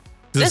more.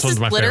 This one's is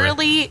my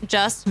literally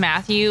just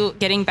Matthew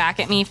getting back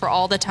at me for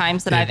all the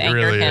times that I've angered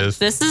really him. is.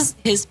 This is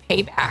his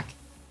payback.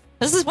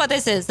 This is what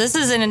this is. This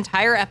is an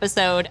entire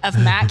episode of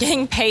Matt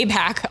getting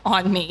payback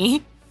on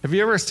me. Have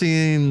you ever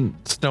seen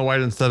Snow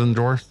White and Seven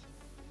Dwarfs?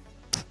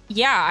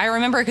 Yeah, I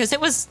remember because it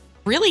was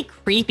really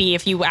creepy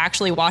if you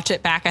actually watch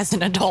it back as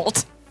an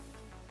adult.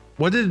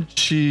 What did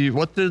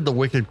the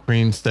Wicked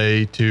Queen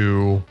say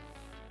to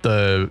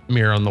the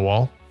mirror on the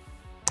wall?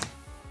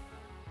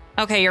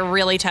 Okay, you're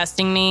really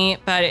testing me,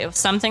 but it was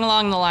something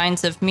along the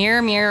lines of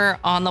mirror, mirror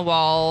on the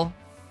wall.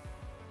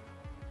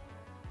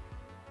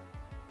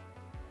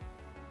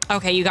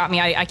 Okay, you got me.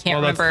 I can't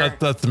remember.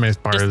 That's the main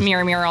part. Just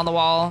mirror, mirror on the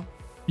wall.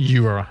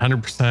 You are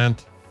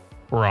 100%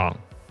 wrong.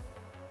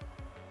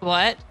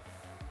 What?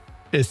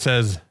 It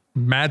says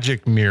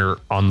magic mirror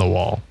on the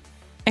wall.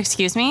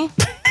 Excuse me?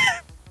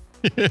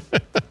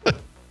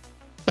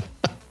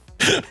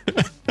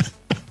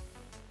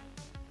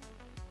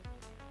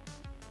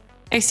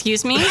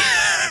 Excuse me?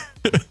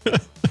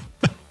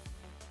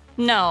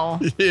 No.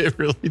 It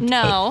really does.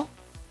 No.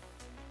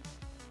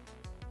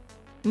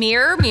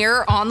 Mirror,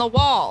 mirror on the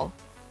wall.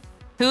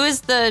 Who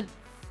is the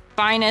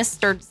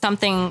finest or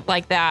something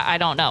like that? I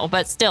don't know.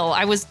 But still,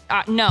 I was...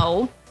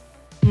 no.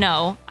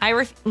 No.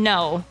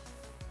 No.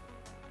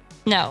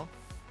 No.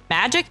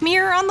 Magic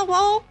mirror on the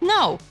wall?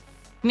 No.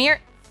 Mirror...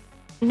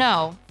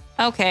 No.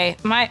 Okay.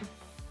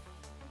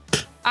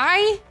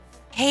 I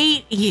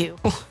hate you.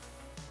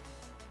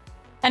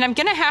 And I'm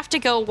going to have to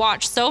go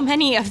watch so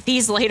many of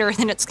these later,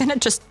 and it's going to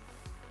just...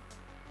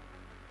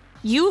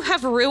 You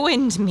have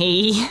ruined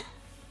me.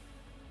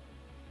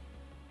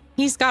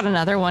 He's got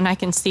another one. I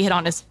can see it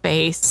on his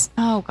face.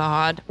 Oh,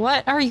 God.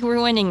 What are you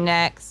ruining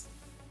next?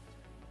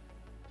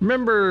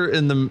 Remember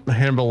in the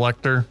Hannibal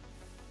Lecter?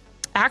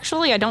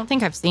 Actually, I don't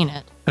think I've seen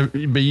it.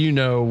 But you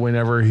know,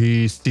 whenever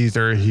he sees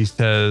her, he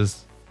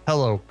says,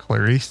 "Hello,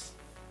 Clarice."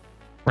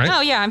 Right?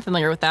 Oh, yeah, I'm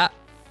familiar with that.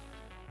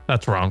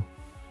 That's wrong.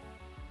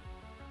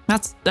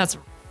 That's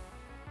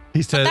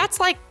He said that's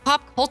like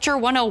pop culture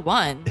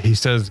 101. He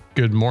says,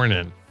 "Good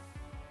morning."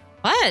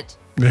 What?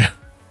 Yeah.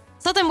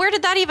 So then where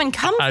did that even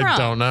come from? I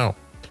don't know.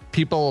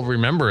 People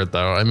remember it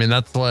though. I mean,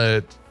 that's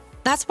where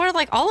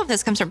like all of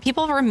this comes from.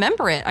 People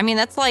remember it. I mean,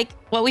 that's like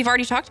what we've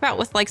already talked about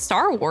with like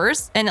Star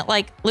Wars and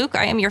like, Luke,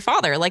 I am your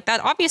father. Like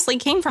that obviously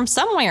came from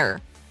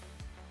somewhere.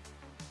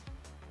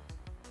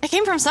 It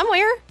came from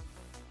somewhere.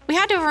 We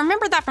had to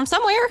remember that from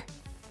somewhere.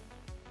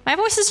 My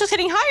voice is just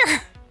getting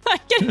higher. I'm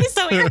getting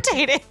so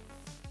irritated.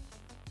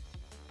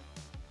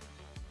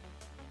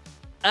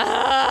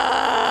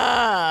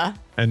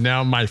 And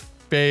now my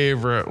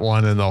favorite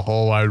one in the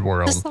whole wide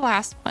world. This is the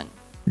last one.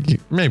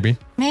 Maybe.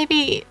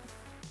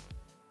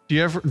 Do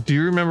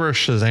you remember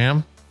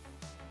Shazam?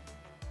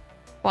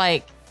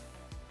 Like,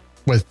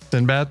 with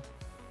Sinbad?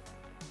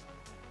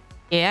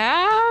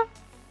 Yeah, I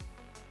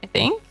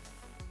think.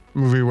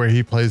 Movie where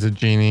he plays a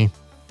genie.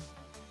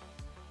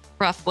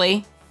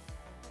 Roughly.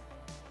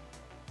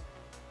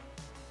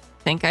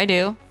 Think I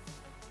do.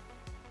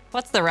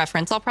 What's the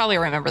reference? I'll probably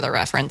remember the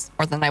reference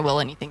more than I will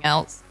anything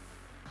else.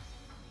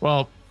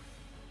 Well,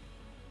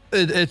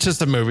 it's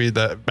just a movie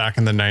that back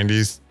in the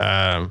 90s.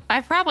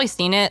 I've probably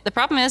seen it. The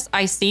problem is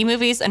I see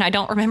movies and I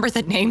don't remember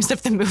the names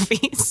of the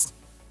movies.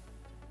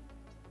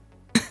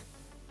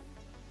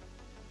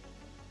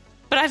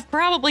 But I've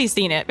probably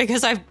seen it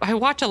because I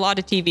watch a lot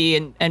of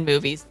TV and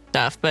movies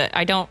stuff, but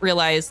I don't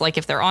realize like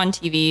if they're on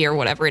TV or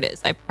whatever it is.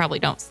 I probably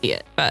don't see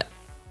it, but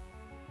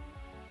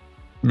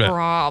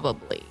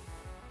probably.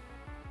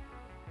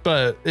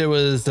 But it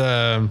was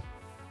I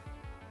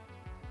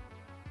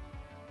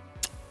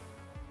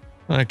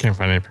can't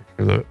find any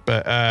pictures of it,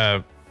 but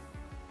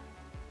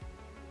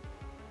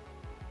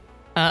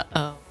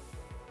uh-oh.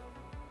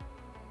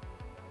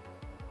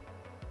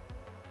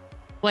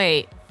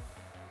 Wait.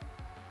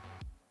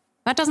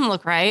 That doesn't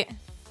look right.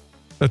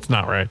 That's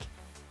not right.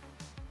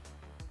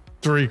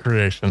 It's a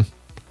recreation.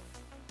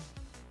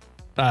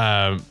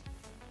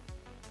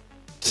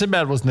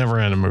 Sinbad was never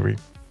in a movie.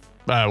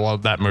 Well,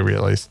 that movie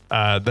at least.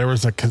 There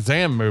was a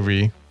Kazam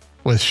movie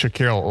with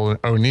Shaquille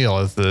O'Neal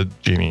as the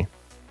genie.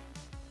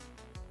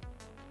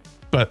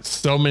 But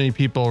so many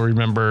people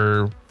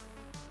remember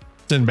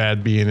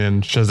Sinbad being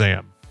in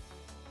Shazam.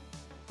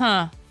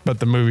 Huh. But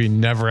the movie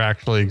never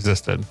actually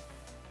existed.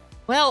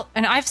 Well,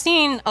 and I've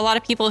seen a lot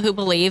of people who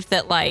believe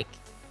that like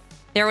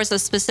there was a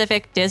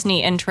specific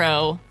Disney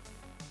intro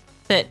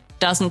that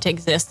doesn't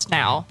exist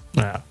now.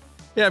 Yeah.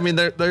 Yeah, I mean,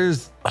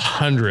 there's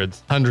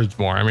hundreds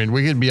more. I mean,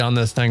 we could be on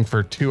this thing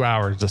for 2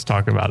 hours just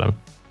talking about them.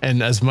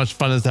 And as much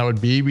fun as that would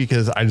be,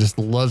 because I just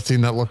love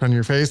seeing that look on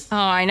your face. Oh,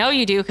 I know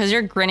you do, because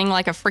you're grinning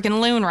like a freaking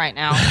loon right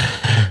now.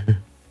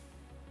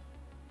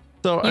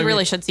 So you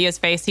really should see his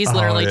face. He's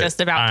literally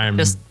just about to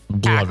just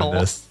cackle.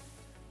 This.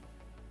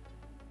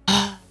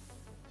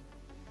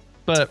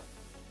 But,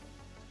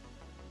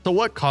 so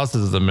what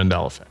causes the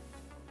Mandela effect?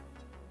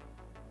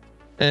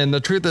 And the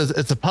truth is,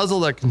 it's a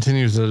puzzle that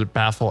continues to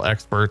baffle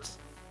experts.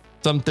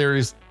 Some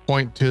theories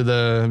point to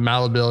the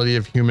malleability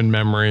of human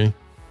memory.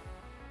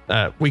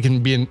 We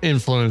can be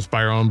influenced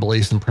by our own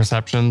beliefs and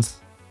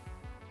perceptions.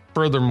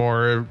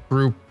 Furthermore,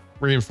 group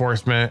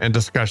reinforcement and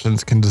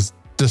discussions can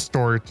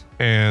distort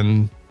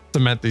and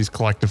cement these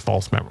collective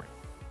false memories.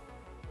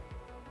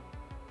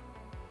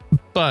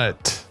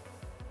 But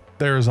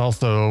there is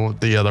also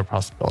the other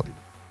possibility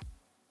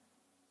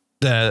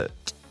that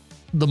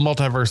the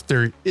multiverse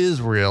theory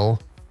is real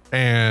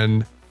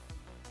and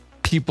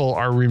people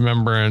are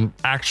remembering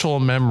actual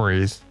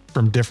memories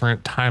from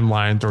different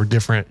timelines or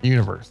different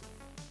universes.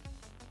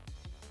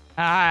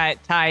 It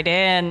tied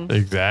in.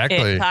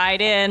 Exactly. It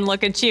tied in.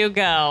 Look at you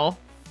go.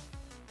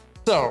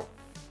 So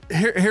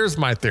here's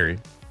my theory.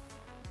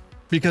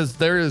 Because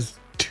there is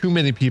too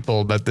many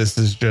people that this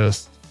is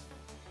just...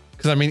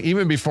 Because I mean,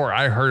 even before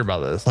I heard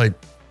about this, like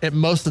at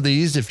most of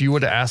these, if you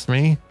would have asked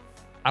me,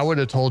 I would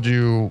have told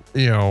you,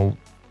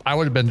 I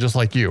would have been just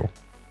like you.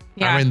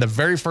 Yeah. I mean, the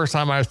very first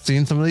time I've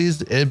seen some of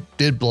these, it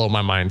did blow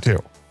my mind too.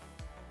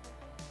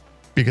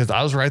 Because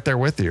I was right there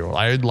with you.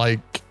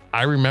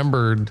 I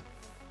remembered,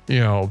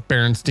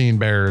 Berenstain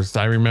Bears.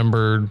 I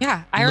remember.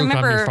 Yeah, I Luke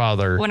remember on Your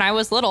Father. when I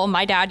was little,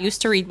 my dad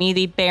used to read me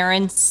the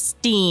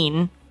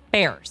Berenstain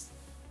Bears.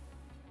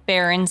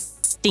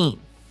 Berenstain.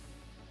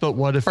 But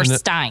what if or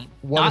Stein,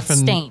 not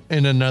Stain?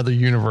 In another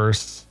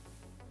universe?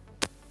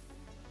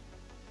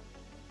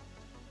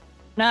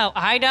 No,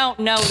 I don't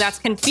know. That's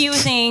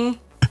confusing.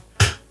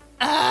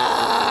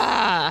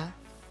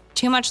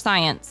 Too much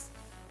science.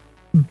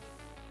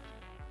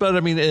 But I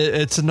mean,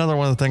 it's another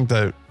one of the things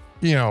that,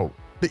 the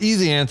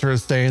easy answer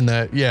is saying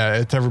that, yeah,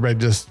 it's everybody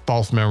just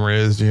false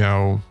memories,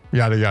 yada,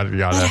 yada, yada.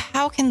 But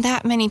how can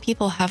that many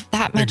people have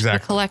that much of a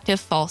collective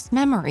false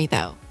memory,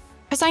 though?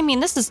 Because I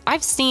mean,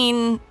 I've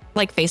seen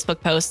like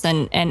Facebook posts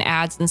and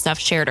ads and stuff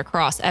shared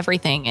across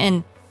everything.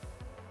 And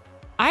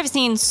I've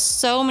seen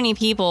so many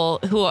people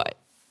who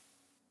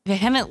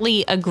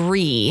vehemently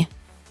agree,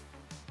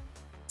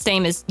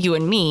 same as you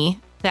and me,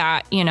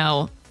 that,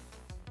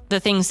 the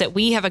things that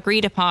we have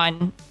agreed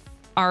upon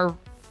are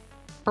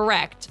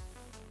correct.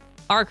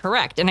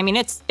 And I mean,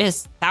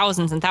 it's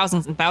thousands and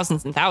thousands and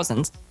thousands and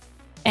thousands.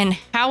 And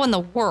how in the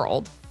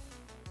world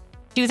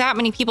do that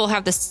many people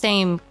have the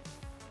same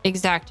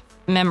exact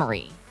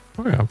memory?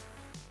 Oh, yeah.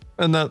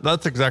 And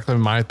that's exactly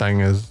my thing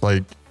is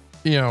like,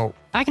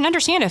 I can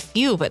understand a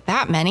few, but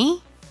that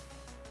many?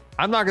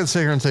 I'm not going to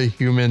sit here and say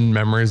human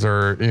memories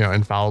are,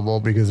 infallible,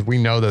 because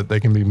we know that they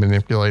can be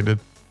manipulated.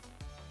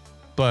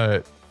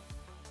 But,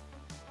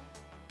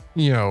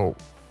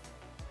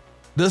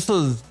 this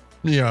is,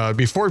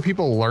 before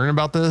people learn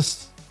about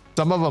this,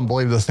 some of them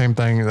believe the same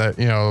thing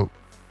that,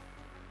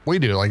 we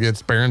do. Like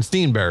it's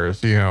Berenstain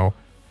Bears,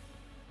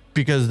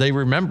 because they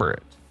remember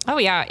it. Oh,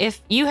 yeah.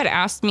 If you had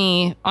asked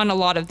me on a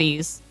lot of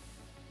these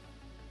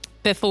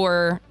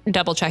before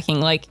double checking,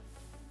 like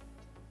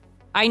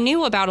I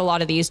knew about a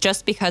lot of these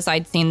just because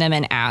I'd seen them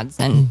in ads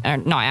and or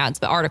not ads,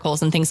 but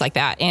articles and things like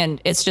that.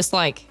 And it's just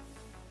like,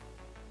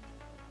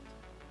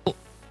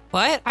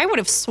 what? I would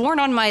have sworn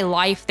on my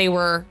life they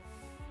were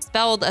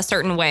spelled a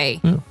certain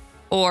way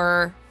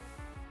or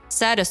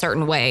said a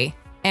certain way.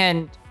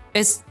 And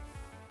it's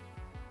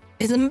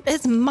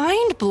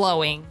mind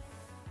blowing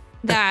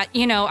that,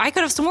 I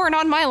could have sworn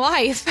on my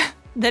life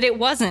that it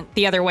wasn't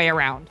the other way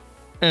around.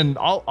 And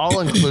I'll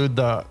include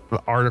the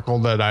article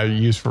that I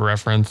use for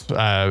reference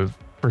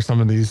for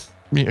some of these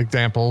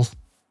examples.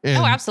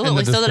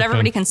 Absolutely. So that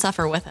everybody can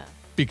suffer with it.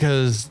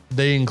 Because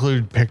they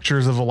include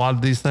pictures of a lot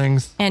of these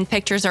things. And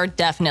pictures are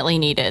definitely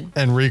needed.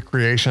 And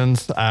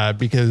recreations,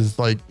 because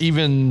like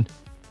even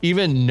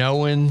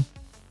knowing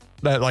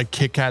that like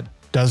Kit Kat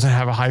doesn't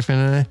have a hyphen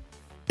in it,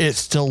 it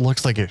still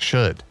looks like it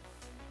should.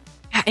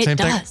 Yeah, it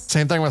does.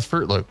 Same thing with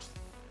Fruit Loops.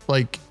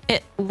 Like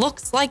it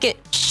looks like it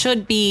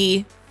should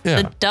be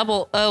the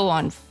double O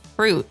on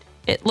fruit.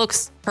 It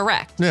looks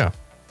correct. Yeah,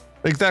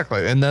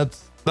 exactly. And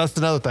that's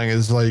another thing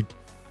is like,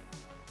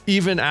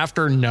 even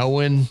after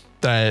knowing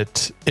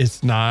that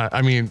it's not,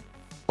 I mean,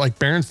 like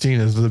Berenstain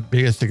is the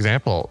biggest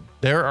example.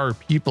 There are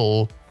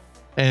people,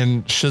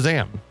 and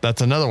Shazam,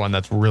 that's another one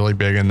that's really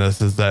big in this,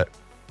 is that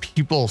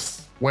people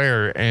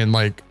swear and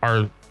like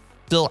are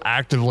still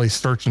actively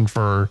searching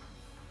for,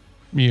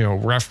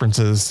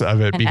 references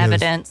of it. And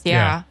evidence.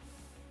 Yeah.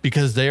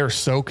 Because they are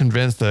so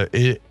convinced that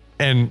it,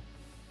 and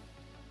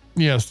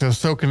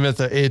so convinced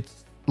that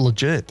it's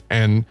legit.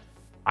 And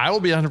I will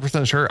be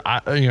 100% sure,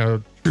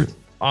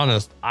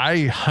 honest, I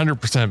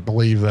 100%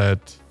 believe that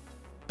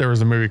there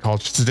was a movie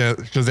called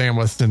Shazam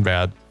with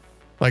Sinbad.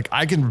 Like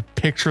I can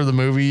picture the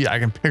movie. I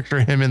can picture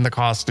him in the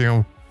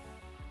costume.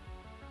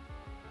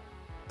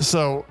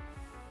 So,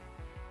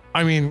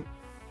 I mean,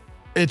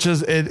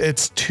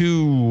 it's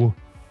too,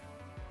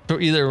 so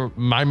either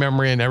my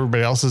memory and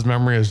everybody else's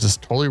memory is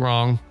just totally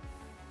wrong,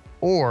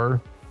 or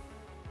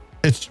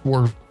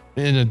we're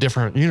in a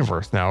different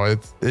universe now.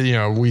 It's,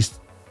 there was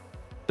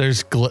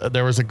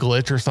a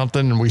glitch or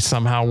something and we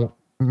somehow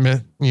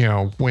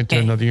went to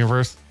another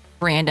universe.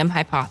 Random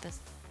hypothesis.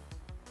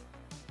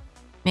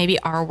 Maybe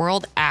our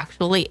world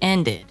actually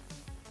ended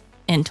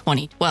in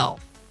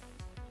 2012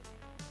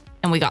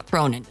 and we got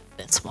thrown into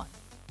this one.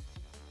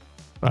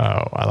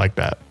 Oh, I like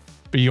that.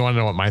 But you want to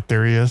know what my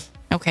theory is?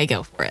 Okay,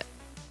 go for it.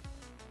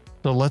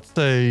 So let's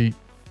say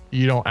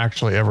you don't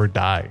actually ever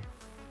die.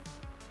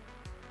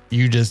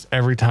 You just,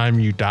 every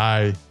time you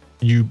die,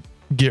 you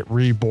get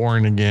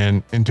reborn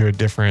again into a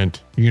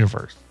different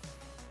universe,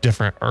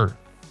 different Earth.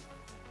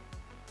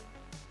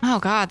 Oh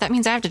God, that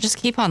means I have to just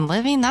keep on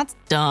living? That's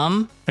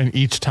dumb. And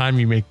each time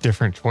you make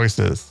different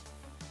choices.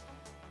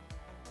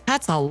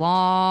 That's a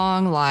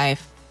long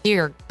life.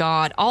 Dear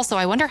God. Also,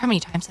 I wonder how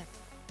many times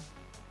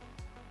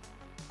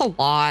a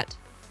lot.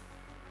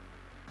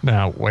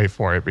 Now wait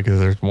for it, because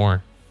there's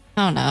more.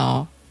 Oh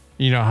no.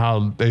 You know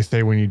how they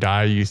say when you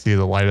die, you see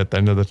the light at the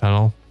end of the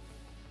tunnel?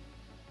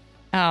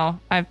 Oh,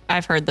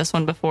 I've heard this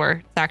one before.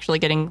 It's actually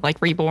getting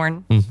like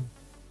reborn. Mm-hmm.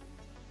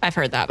 I've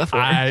heard that before.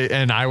 it's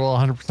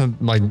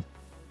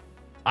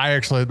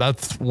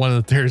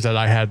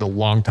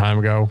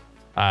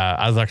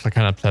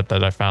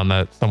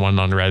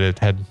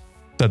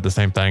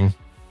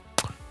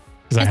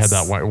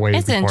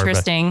before.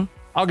 Interesting.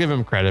 I'll give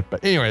him credit.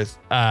 But anyways,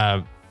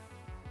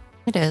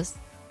 it is.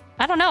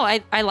 I don't know.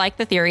 I like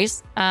the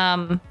theories.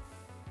 Mandela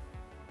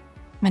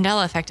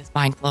effect is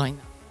mind blowing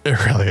though.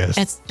 It really is.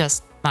 It's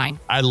just mine.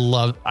 I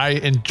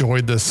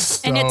enjoyed this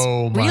so much. And it's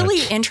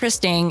really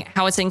interesting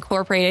how it's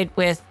incorporated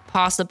with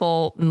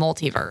possible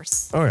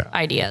multiverse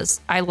ideas.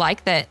 I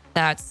like that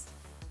that's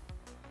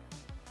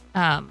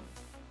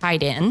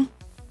tied in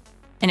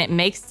and it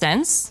makes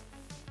sense.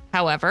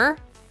 However,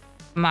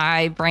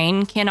 my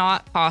brain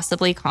cannot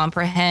possibly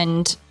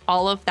comprehend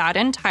all of that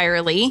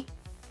entirely.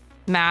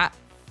 Matt,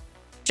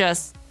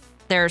 there's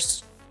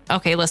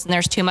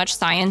too much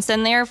science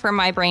in there for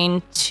my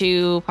brain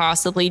to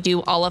possibly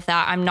do all of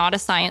that. I'm not a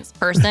science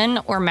person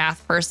or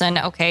math person.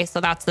 Okay,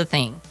 so that's the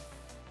thing.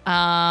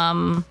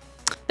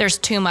 There's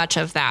too much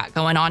of that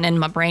going on in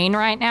my brain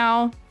right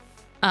now.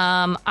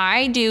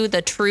 I do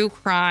the true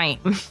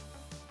crime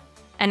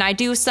and I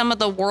do some of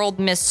the world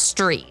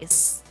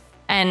mysteries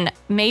and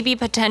maybe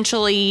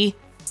potentially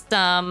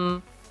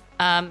some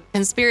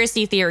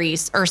conspiracy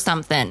theories or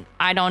something.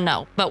 I don't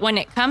know. But when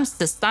it comes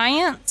to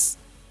science,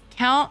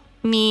 count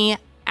me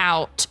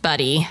out,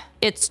 buddy.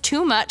 It's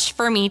too much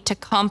for me to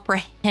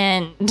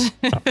comprehend.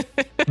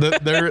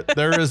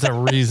 There is a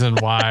reason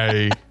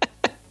why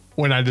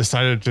when I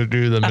decided to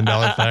do the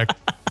Mandela effect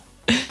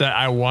that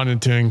I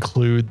wanted to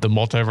include the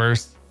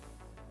multiverse.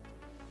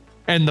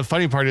 And the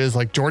funny part is,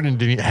 like, Jordan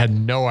had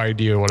no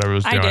idea what I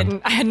was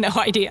doing. I had no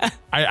idea.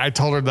 I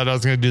told her that I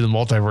was going to do the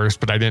multiverse,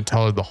 but I didn't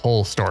tell her the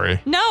whole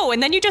story. No,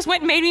 and then you just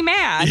went and made me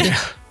mad.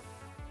 Yeah.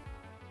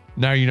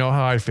 Now you know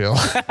how I feel.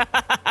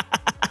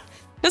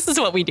 This is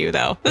what we do,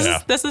 though.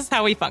 This is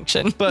how we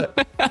function.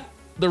 But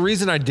the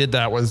reason I did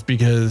that was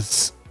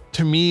because,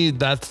 to me,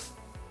 that's,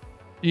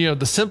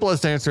 the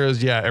simplest answer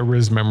is,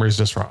 Riz memory is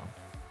just wrong.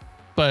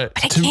 But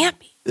it can't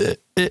be.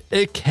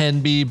 It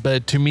can be,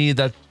 but to me,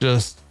 that's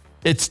just...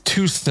 It's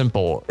too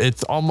simple.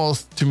 It's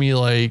almost to me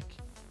like,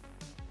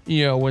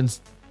 when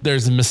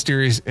there's a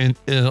mysterious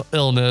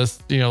illness,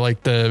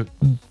 like the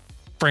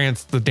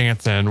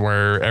dancing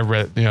where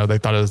they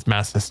thought it was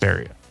mass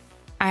hysteria.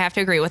 I have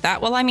to agree with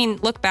that. Well, I mean,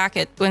 look back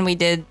at when we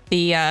did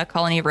the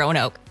colony of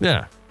Roanoke.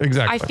 Yeah,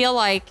 exactly. I feel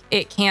like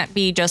it can't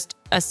be just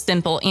a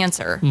simple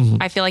answer. Mm-hmm.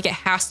 I feel like it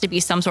has to be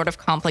some sort of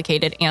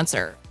complicated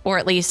answer, or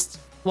at least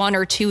one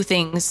or two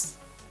things.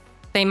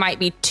 They might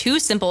be two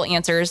simple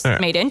answers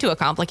made into a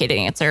complicated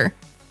answer.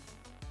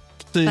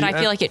 But I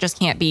feel like it just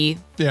can't be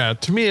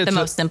to me, it's the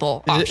most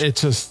simple option.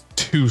 It's just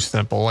too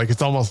simple. Like,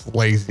 it's almost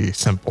lazy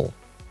simple.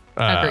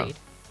 Agreed.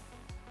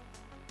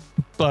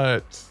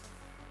 But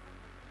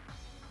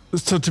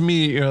so to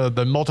me,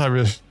 the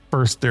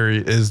multiverse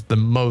theory is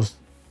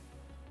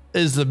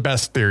the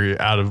best theory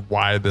out of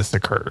why this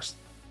occurs,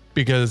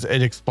 because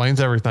it explains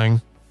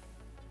everything.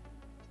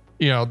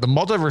 The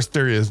multiverse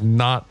theory is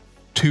not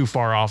too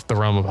far off the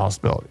realm of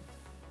possibility.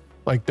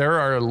 Like, there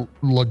are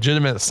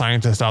legitimate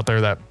scientists out there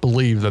that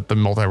believe that the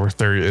multiverse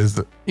theory is,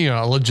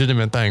 a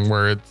legitimate thing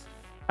where it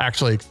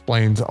actually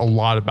explains a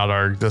lot about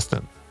our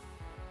existence.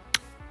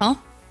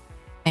 Well,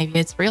 maybe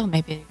it's real.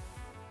 Maybe.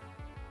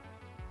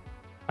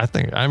 I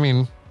think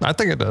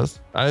it does.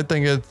 I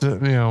think it's,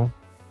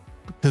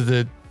 because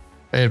it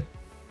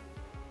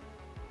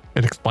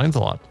explains a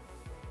lot.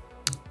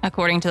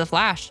 According to the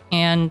Flash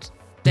and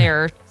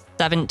their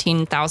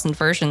 17,000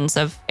 versions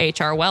of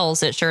H.R.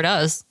 Wells, it sure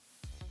does.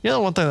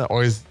 One thing that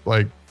always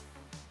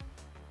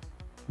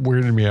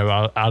weirded me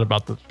out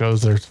about the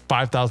shows, there's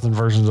 5,000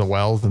 versions of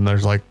Wells and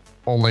there's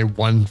only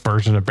one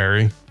version of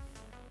Barry.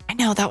 I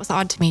know, that was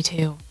odd to me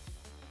too.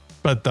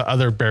 But the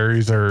other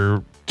Barrys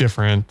are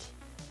different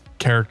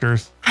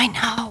characters. I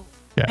know.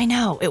 Yeah. I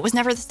know. It was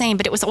never the same,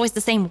 but it was always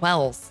the same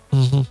Wells.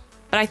 Mm-hmm.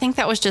 But I think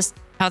that was just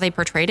how they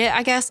portrayed it,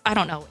 I guess. I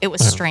don't know. It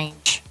was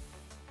strange.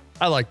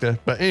 I liked it.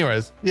 But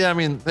anyways,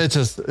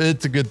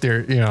 it's a good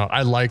theory.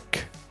 I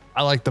like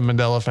the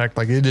Mandela effect.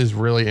 Like, it is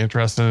really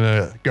interesting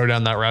to go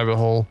down that rabbit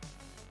hole.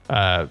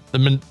 The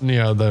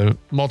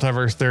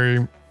multiverse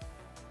theory,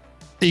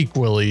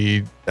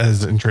 equally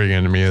as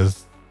intriguing to me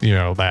as,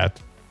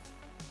 that.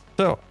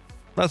 So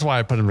that's why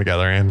I put them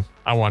together, and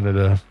I wanted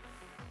to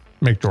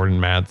make Jordan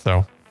mad.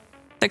 So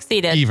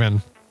succeeded.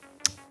 Even.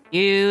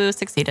 You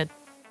succeeded.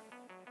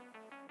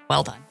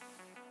 Well done.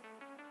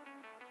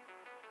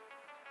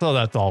 So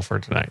that's all for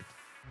tonight.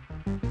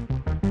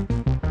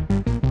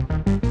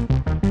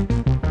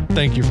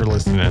 Thank you for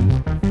listening.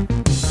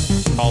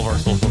 All of our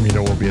social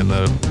media will be in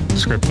the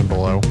description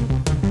below.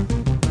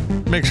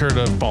 Make sure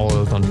to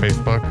follow us on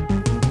Facebook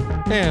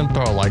and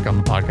throw a like on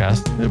the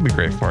podcast. It'd be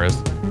great for us.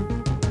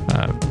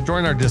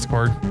 Join our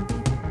Discord.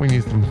 We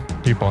need some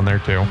people in there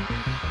too.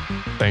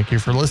 Thank you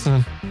for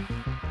listening.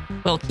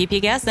 We'll keep you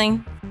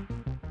guessing.